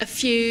a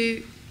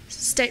few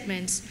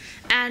statements.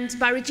 And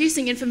by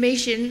reducing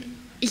information,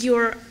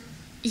 you're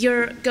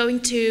you're going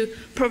to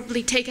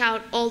probably take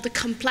out all the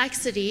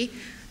complexity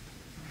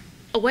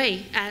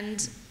away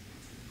and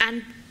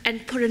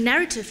put a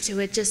narrative to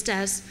it, just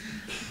as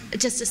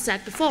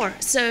said before.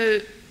 So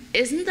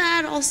isn't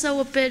that also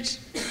a bit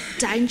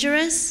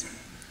dangerous?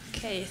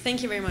 Okay,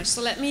 thank you very much.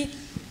 So let me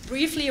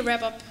briefly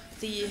wrap up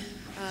the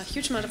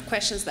huge amount of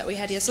questions that we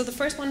had here. So the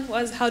first one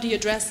was, how do you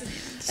address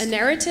a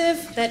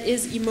narrative that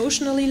is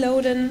emotionally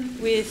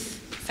loaded with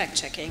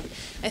fact-checking?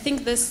 I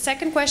think the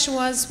second question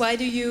was, why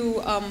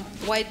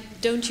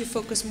don't you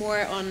focus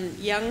more on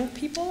young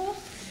people?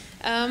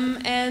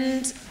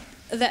 And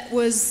that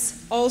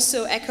was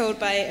also echoed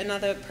by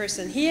another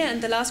person here.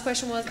 And the last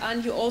question was,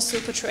 aren't you also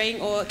portraying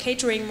or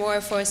catering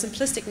more for a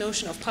simplistic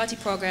notion of party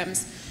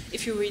programs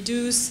if you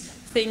reduce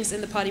things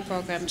in the party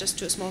program just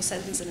to a small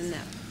sentence in an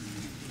app?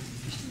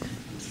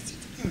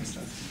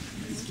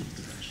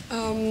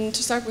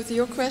 To start with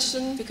your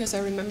question, because I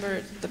remember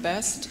it the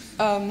best,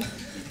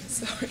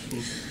 sorry.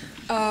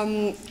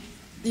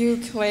 You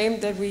claim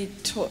that we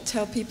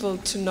tell people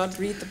to not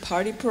read the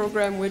party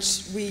program,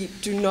 which we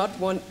do not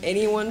want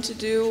anyone to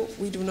do.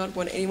 We do not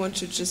want anyone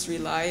to just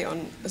rely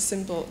on a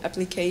simple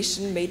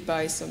application made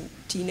by some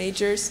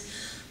teenagers.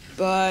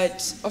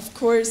 But of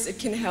course it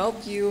can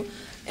help you,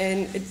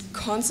 and it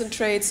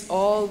concentrates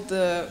all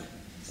the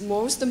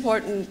most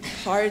important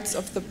parts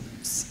of the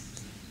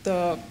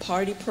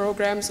party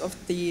programs of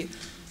the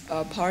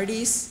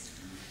parties.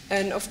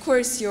 And of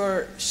course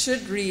you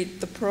should read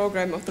the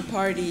program of the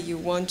party you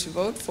want to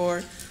vote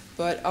for,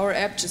 but our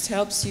app just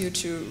helps you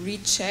to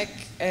recheck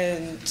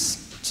and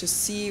to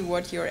see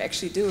what you're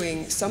actually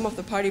doing. Some of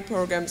the party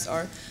programs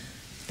are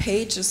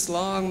pages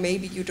long,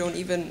 maybe you don't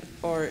even,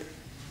 or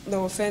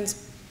no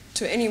offense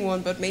to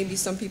anyone, but maybe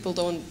some people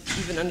don't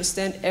even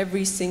understand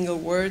every single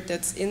word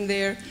that's in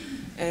there,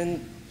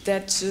 and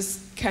that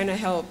just kind of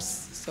helps.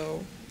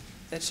 So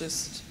that's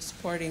just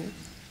supporting.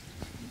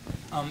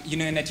 You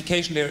know, in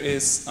education there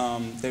is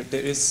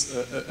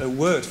a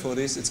word for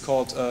this. It's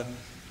called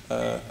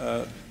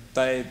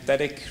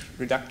didactic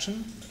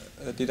reduction,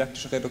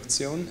 didaktische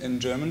Reduktion in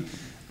German,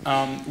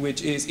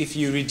 which is if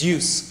you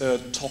reduce a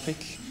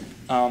topic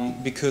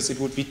because it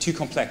would be too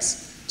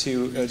complex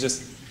to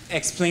just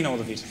explain all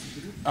of it.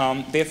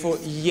 Therefore,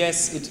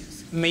 yes, it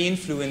may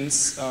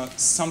influence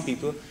some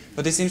people,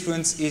 but this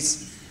influence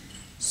is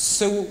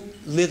so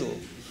little.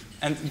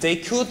 And they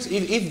could,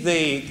 if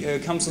they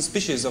come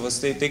suspicious of us,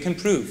 they can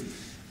prove,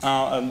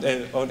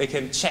 or they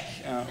can check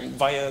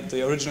via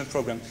the original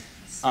program.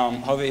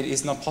 However, it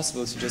is not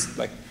possible to just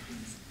like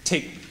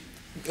take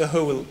a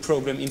whole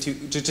program into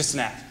just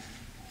an app.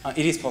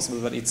 It is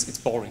possible, but it's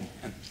boring,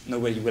 and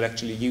nobody will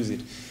actually use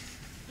it.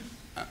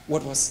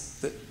 What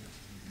was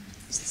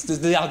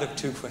the other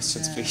two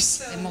questions, please?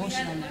 So we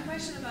had a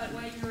question about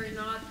why you were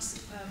not,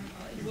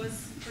 it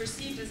was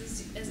perceived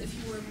as if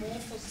you were more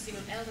focusing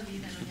on elderly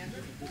than on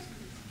younger people?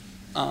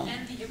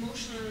 And the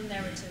emotional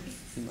narrative.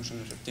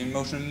 The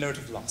emotional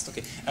narrative last,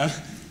 okay.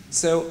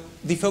 So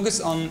the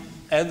focus on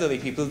elderly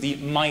people, the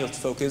mild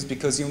focus,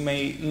 because you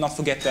may not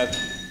forget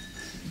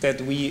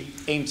that we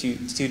aim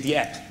to the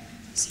app.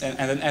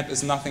 And an app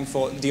is nothing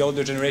for the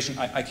older generation,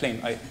 I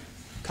claim. I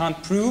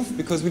can't prove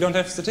because we don't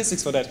have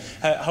statistics for that.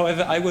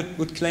 However, I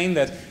would claim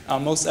that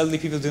most elderly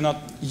people do not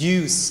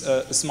use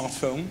a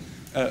smartphone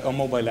or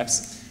mobile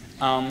apps.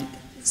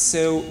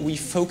 So we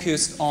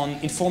focused on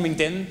informing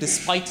them,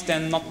 despite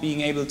them not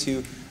being able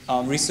to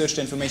research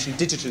the information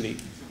digitally.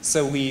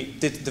 So we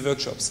did the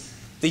workshops.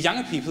 The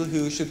younger people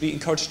who should be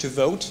encouraged to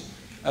vote,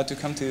 to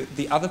come to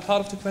the other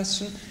part of the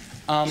question,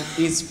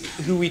 is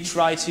who we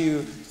try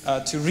to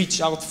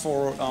reach out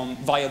for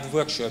via the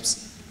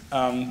workshops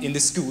in the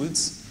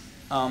schools.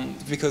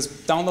 Because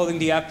downloading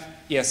the app,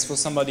 yes, for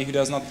somebody who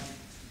does not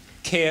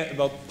care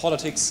about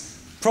politics,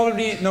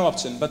 probably no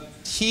option. But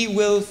he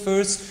will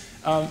first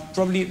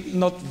probably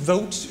not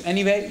vote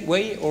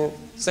anyway, or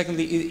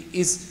secondly, it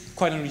is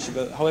quite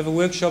unreachable. However,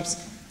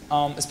 workshops,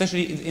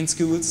 especially in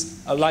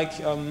schools, like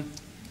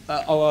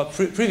our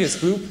previous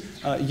group,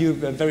 you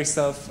very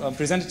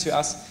self-presented to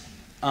us,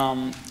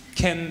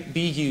 can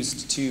be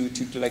used to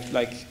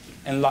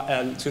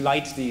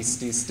light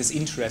this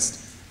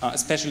interest,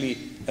 especially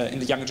in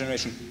the younger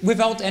generation,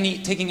 without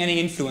taking any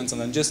influence on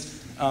them,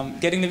 just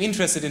getting them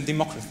interested in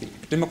democracy.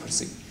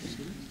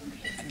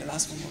 And the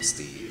last one was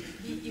the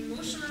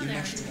emotional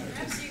narrative.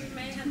 Perhaps you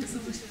may hand this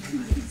over to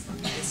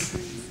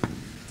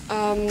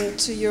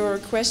To your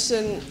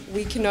question,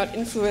 we cannot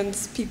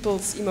influence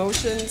people's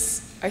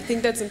emotions. I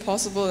think that's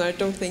impossible, and I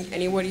don't think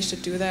anybody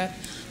should do that.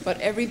 But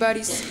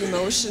everybody's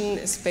emotion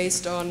is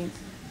based on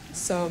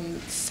some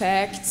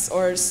facts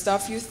or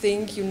stuff you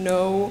think you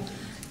know,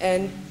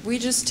 and we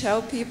just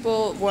tell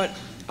people what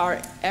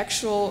are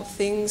actual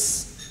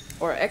things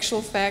or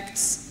actual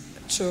facts.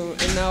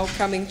 And now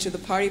coming to the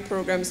party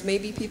programs,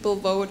 maybe people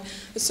vote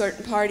a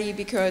certain party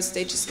because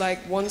they just like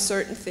one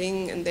certain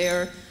thing, and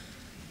they're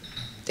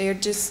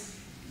just,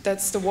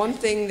 that's the one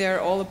thing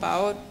they're all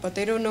about, but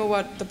they don't know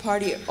what the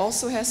party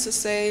also has to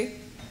say.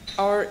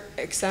 our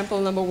example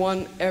number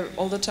one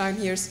all the time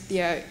here is the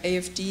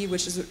AfD,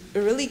 which is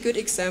a really good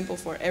example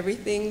for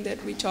everything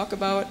that we talk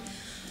about.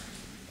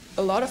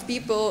 A lot of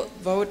people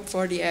vote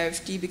for the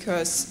AfD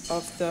because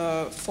of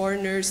the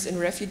foreigners and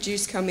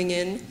refugees coming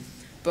in,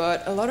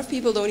 but a lot of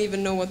people don't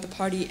even know what the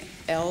party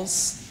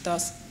else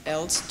does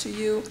to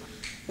you.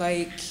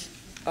 Like,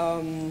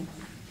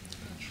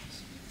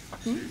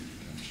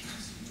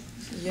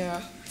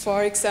 yeah,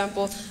 for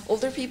example,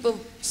 older people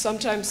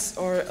sometimes,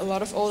 or a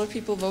lot of older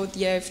people vote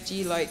the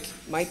AfD, like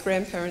my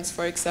grandparents,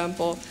 for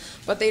example,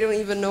 but they don't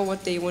even know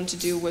what they want to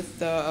do with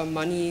the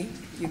money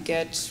you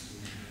get.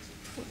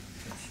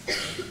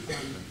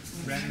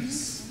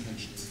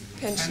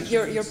 Pension,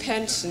 your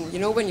pension. You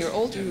know, when you're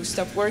old, you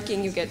stop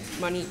working, you get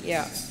money,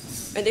 yeah.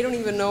 And they don't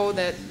even know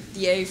that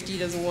the AfD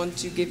doesn't want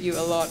to give you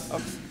a lot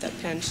of that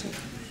pension.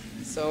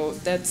 So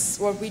that's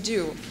what we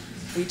do.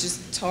 We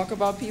just talk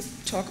about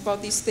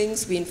these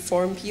things, we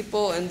inform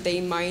people, and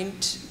they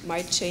might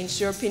change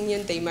their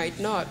opinion, they might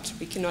not.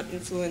 We cannot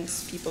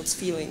influence people's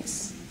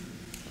feelings.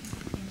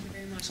 Thank you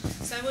very much.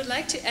 So I would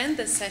like to end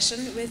this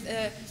session with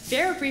a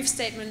very brief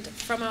statement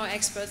from our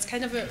experts,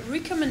 kind of a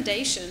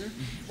recommendation.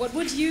 What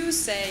would you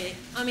say?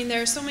 I mean,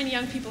 there are so many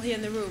young people here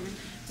in the room.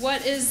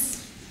 What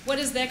is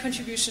their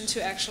contribution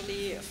to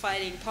actually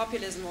fighting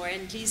populism, or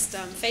at least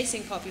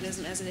facing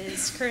populism as it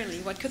is currently?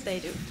 What could they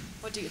do?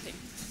 What do you think?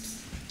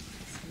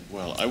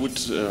 Well, I would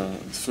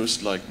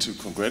first like to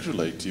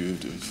congratulate you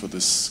for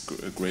this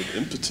great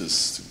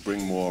impetus to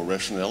bring more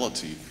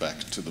rationality back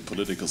to the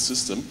political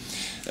system,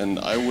 and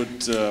I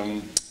would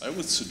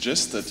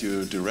suggest that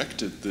you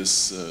directed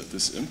this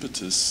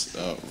impetus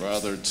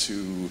rather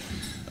to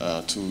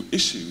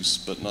issues,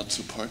 but not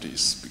to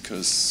parties,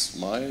 because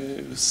my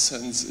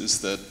sense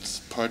is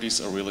that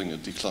parties are really a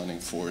declining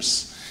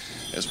force,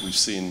 as we've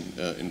seen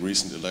in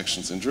recent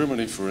elections in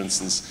Germany, for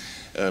instance.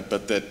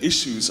 But that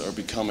issues are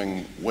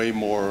becoming way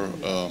more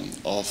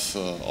of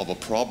a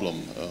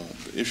problem.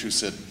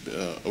 Issues that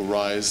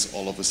arise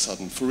all of a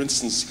sudden. For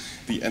instance,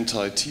 the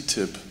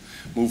anti-TTIP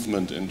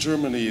movement in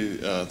Germany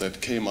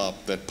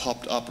that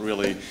popped up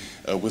really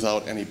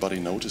without anybody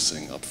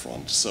noticing up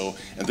front. So,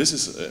 and this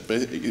is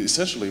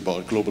essentially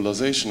about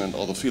globalization and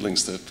all the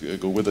feelings that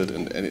go with it,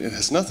 and it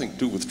has nothing to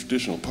do with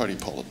traditional party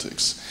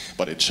politics,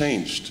 but it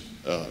changed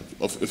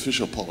of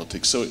official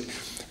politics. So,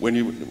 when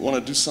you want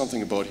to do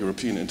something about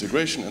European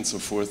integration and so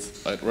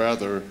forth, I'd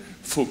rather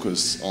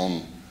focus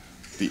on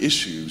the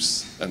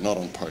issues and not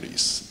on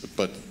parties,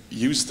 but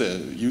use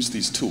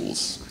these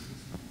tools.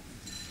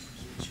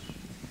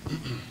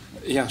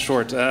 Yeah,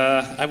 short.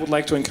 I would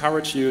like to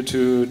encourage you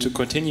to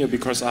continue,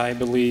 because I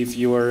believe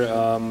you are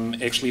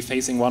actually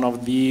facing one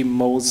of the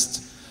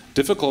most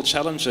difficult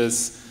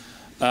challenges.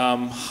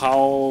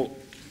 How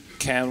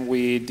can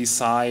we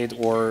decide,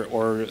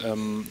 or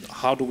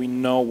how do we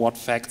know what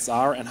facts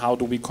are, and how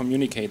do we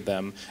communicate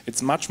them?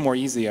 It's much more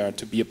easier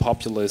to be a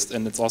populist,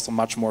 and it's also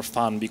much more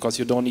fun, because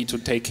you don't need to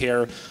take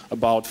care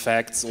about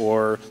facts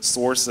or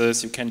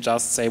sources. You can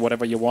just say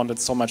whatever you want.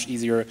 It's so much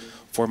easier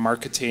for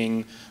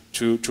marketing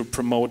to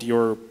promote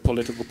your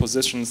political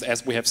positions,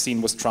 as we have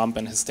seen with Trump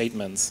and his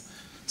statements.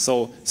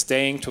 So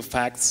staying to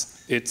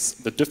facts, it's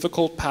the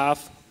difficult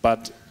path,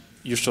 but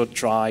you should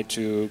try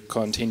to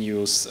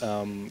continue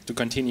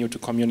to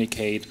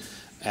communicate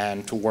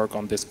and to work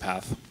on this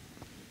path.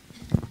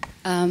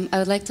 I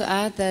would like to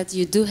add that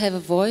you do have a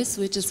voice,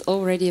 which is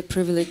already a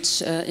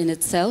privilege in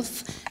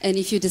itself. And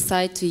if you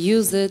decide to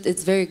use it,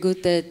 it's very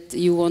good that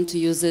you want to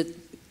use it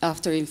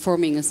after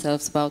informing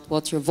yourselves about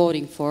what you're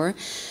voting for.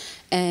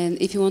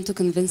 And if you want to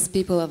convince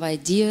people of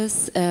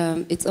ideas,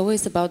 it's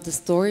always about the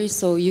story,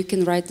 so you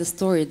can write the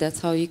story. That's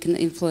how you can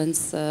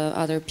influence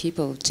other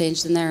people,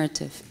 change the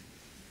narrative.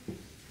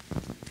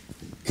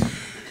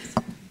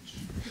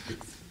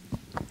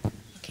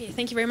 Okay,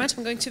 thank you very much.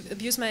 I'm going to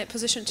abuse my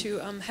position to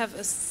have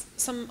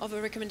some of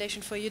a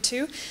recommendation for you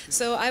too.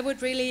 So I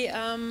would really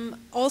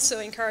also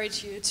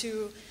encourage you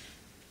to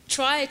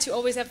try to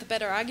always have the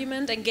better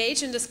argument,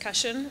 engage in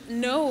discussion,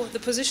 know the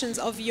positions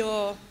of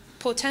your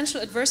potential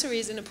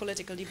adversaries in a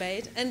political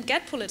debate, and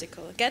get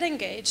political, get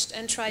engaged,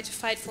 and try to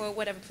fight for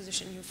whatever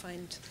position you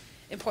find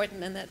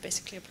important, and that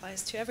basically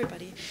applies to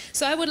everybody.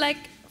 So I would like,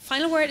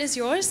 final word is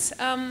yours.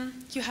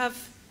 You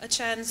have a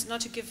chance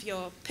not to give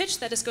your pitch,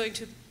 that is going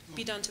to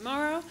be done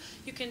tomorrow.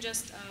 You can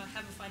just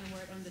have a final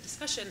word on the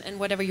discussion and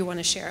whatever you want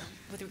to share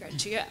with regard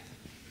to your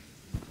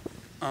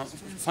app.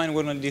 Final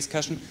word on the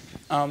discussion.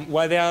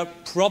 While there are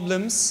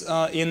problems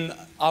in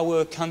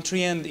our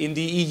country and in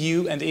the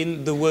EU and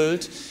in the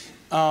world,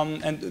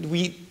 and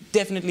we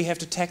definitely have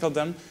to tackle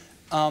them,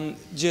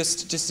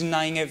 just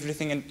denying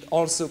everything and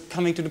also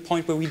coming to the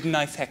point where we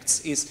deny facts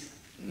is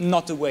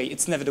not the way.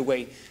 It's never the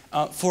way.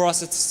 For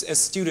us as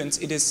students,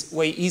 it is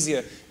way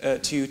easier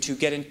to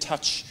get in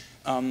touch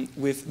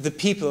with the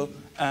people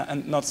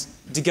and not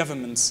the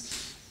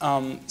governments.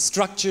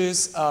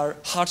 Structures are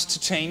hard to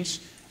change.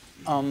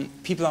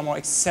 People are more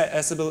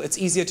accessible. It's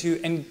easier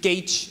to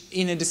engage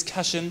in a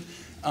discussion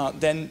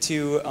than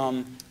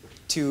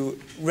to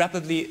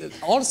rapidly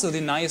also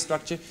deny a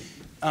structure.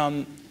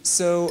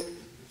 So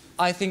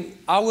I think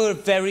our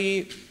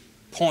very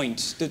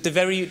point, the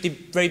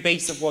very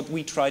base of what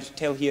we try to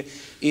tell here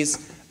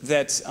is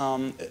that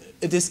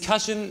a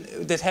discussion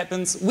that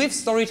happens with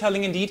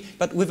storytelling indeed,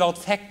 but without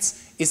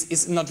facts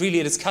is not really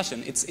a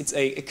discussion. It's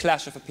a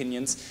clash of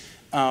opinions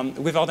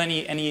without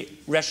any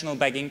rational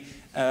backing,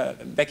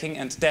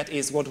 and that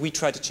is what we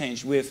try to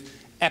change with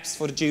apps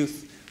for the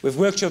youth, with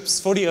workshops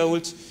for the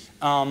old,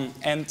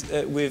 and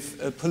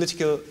with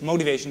political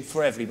motivation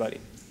for everybody.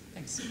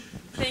 Thanks.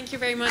 Thank you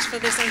very much for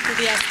this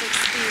enthusiastic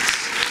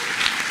speech.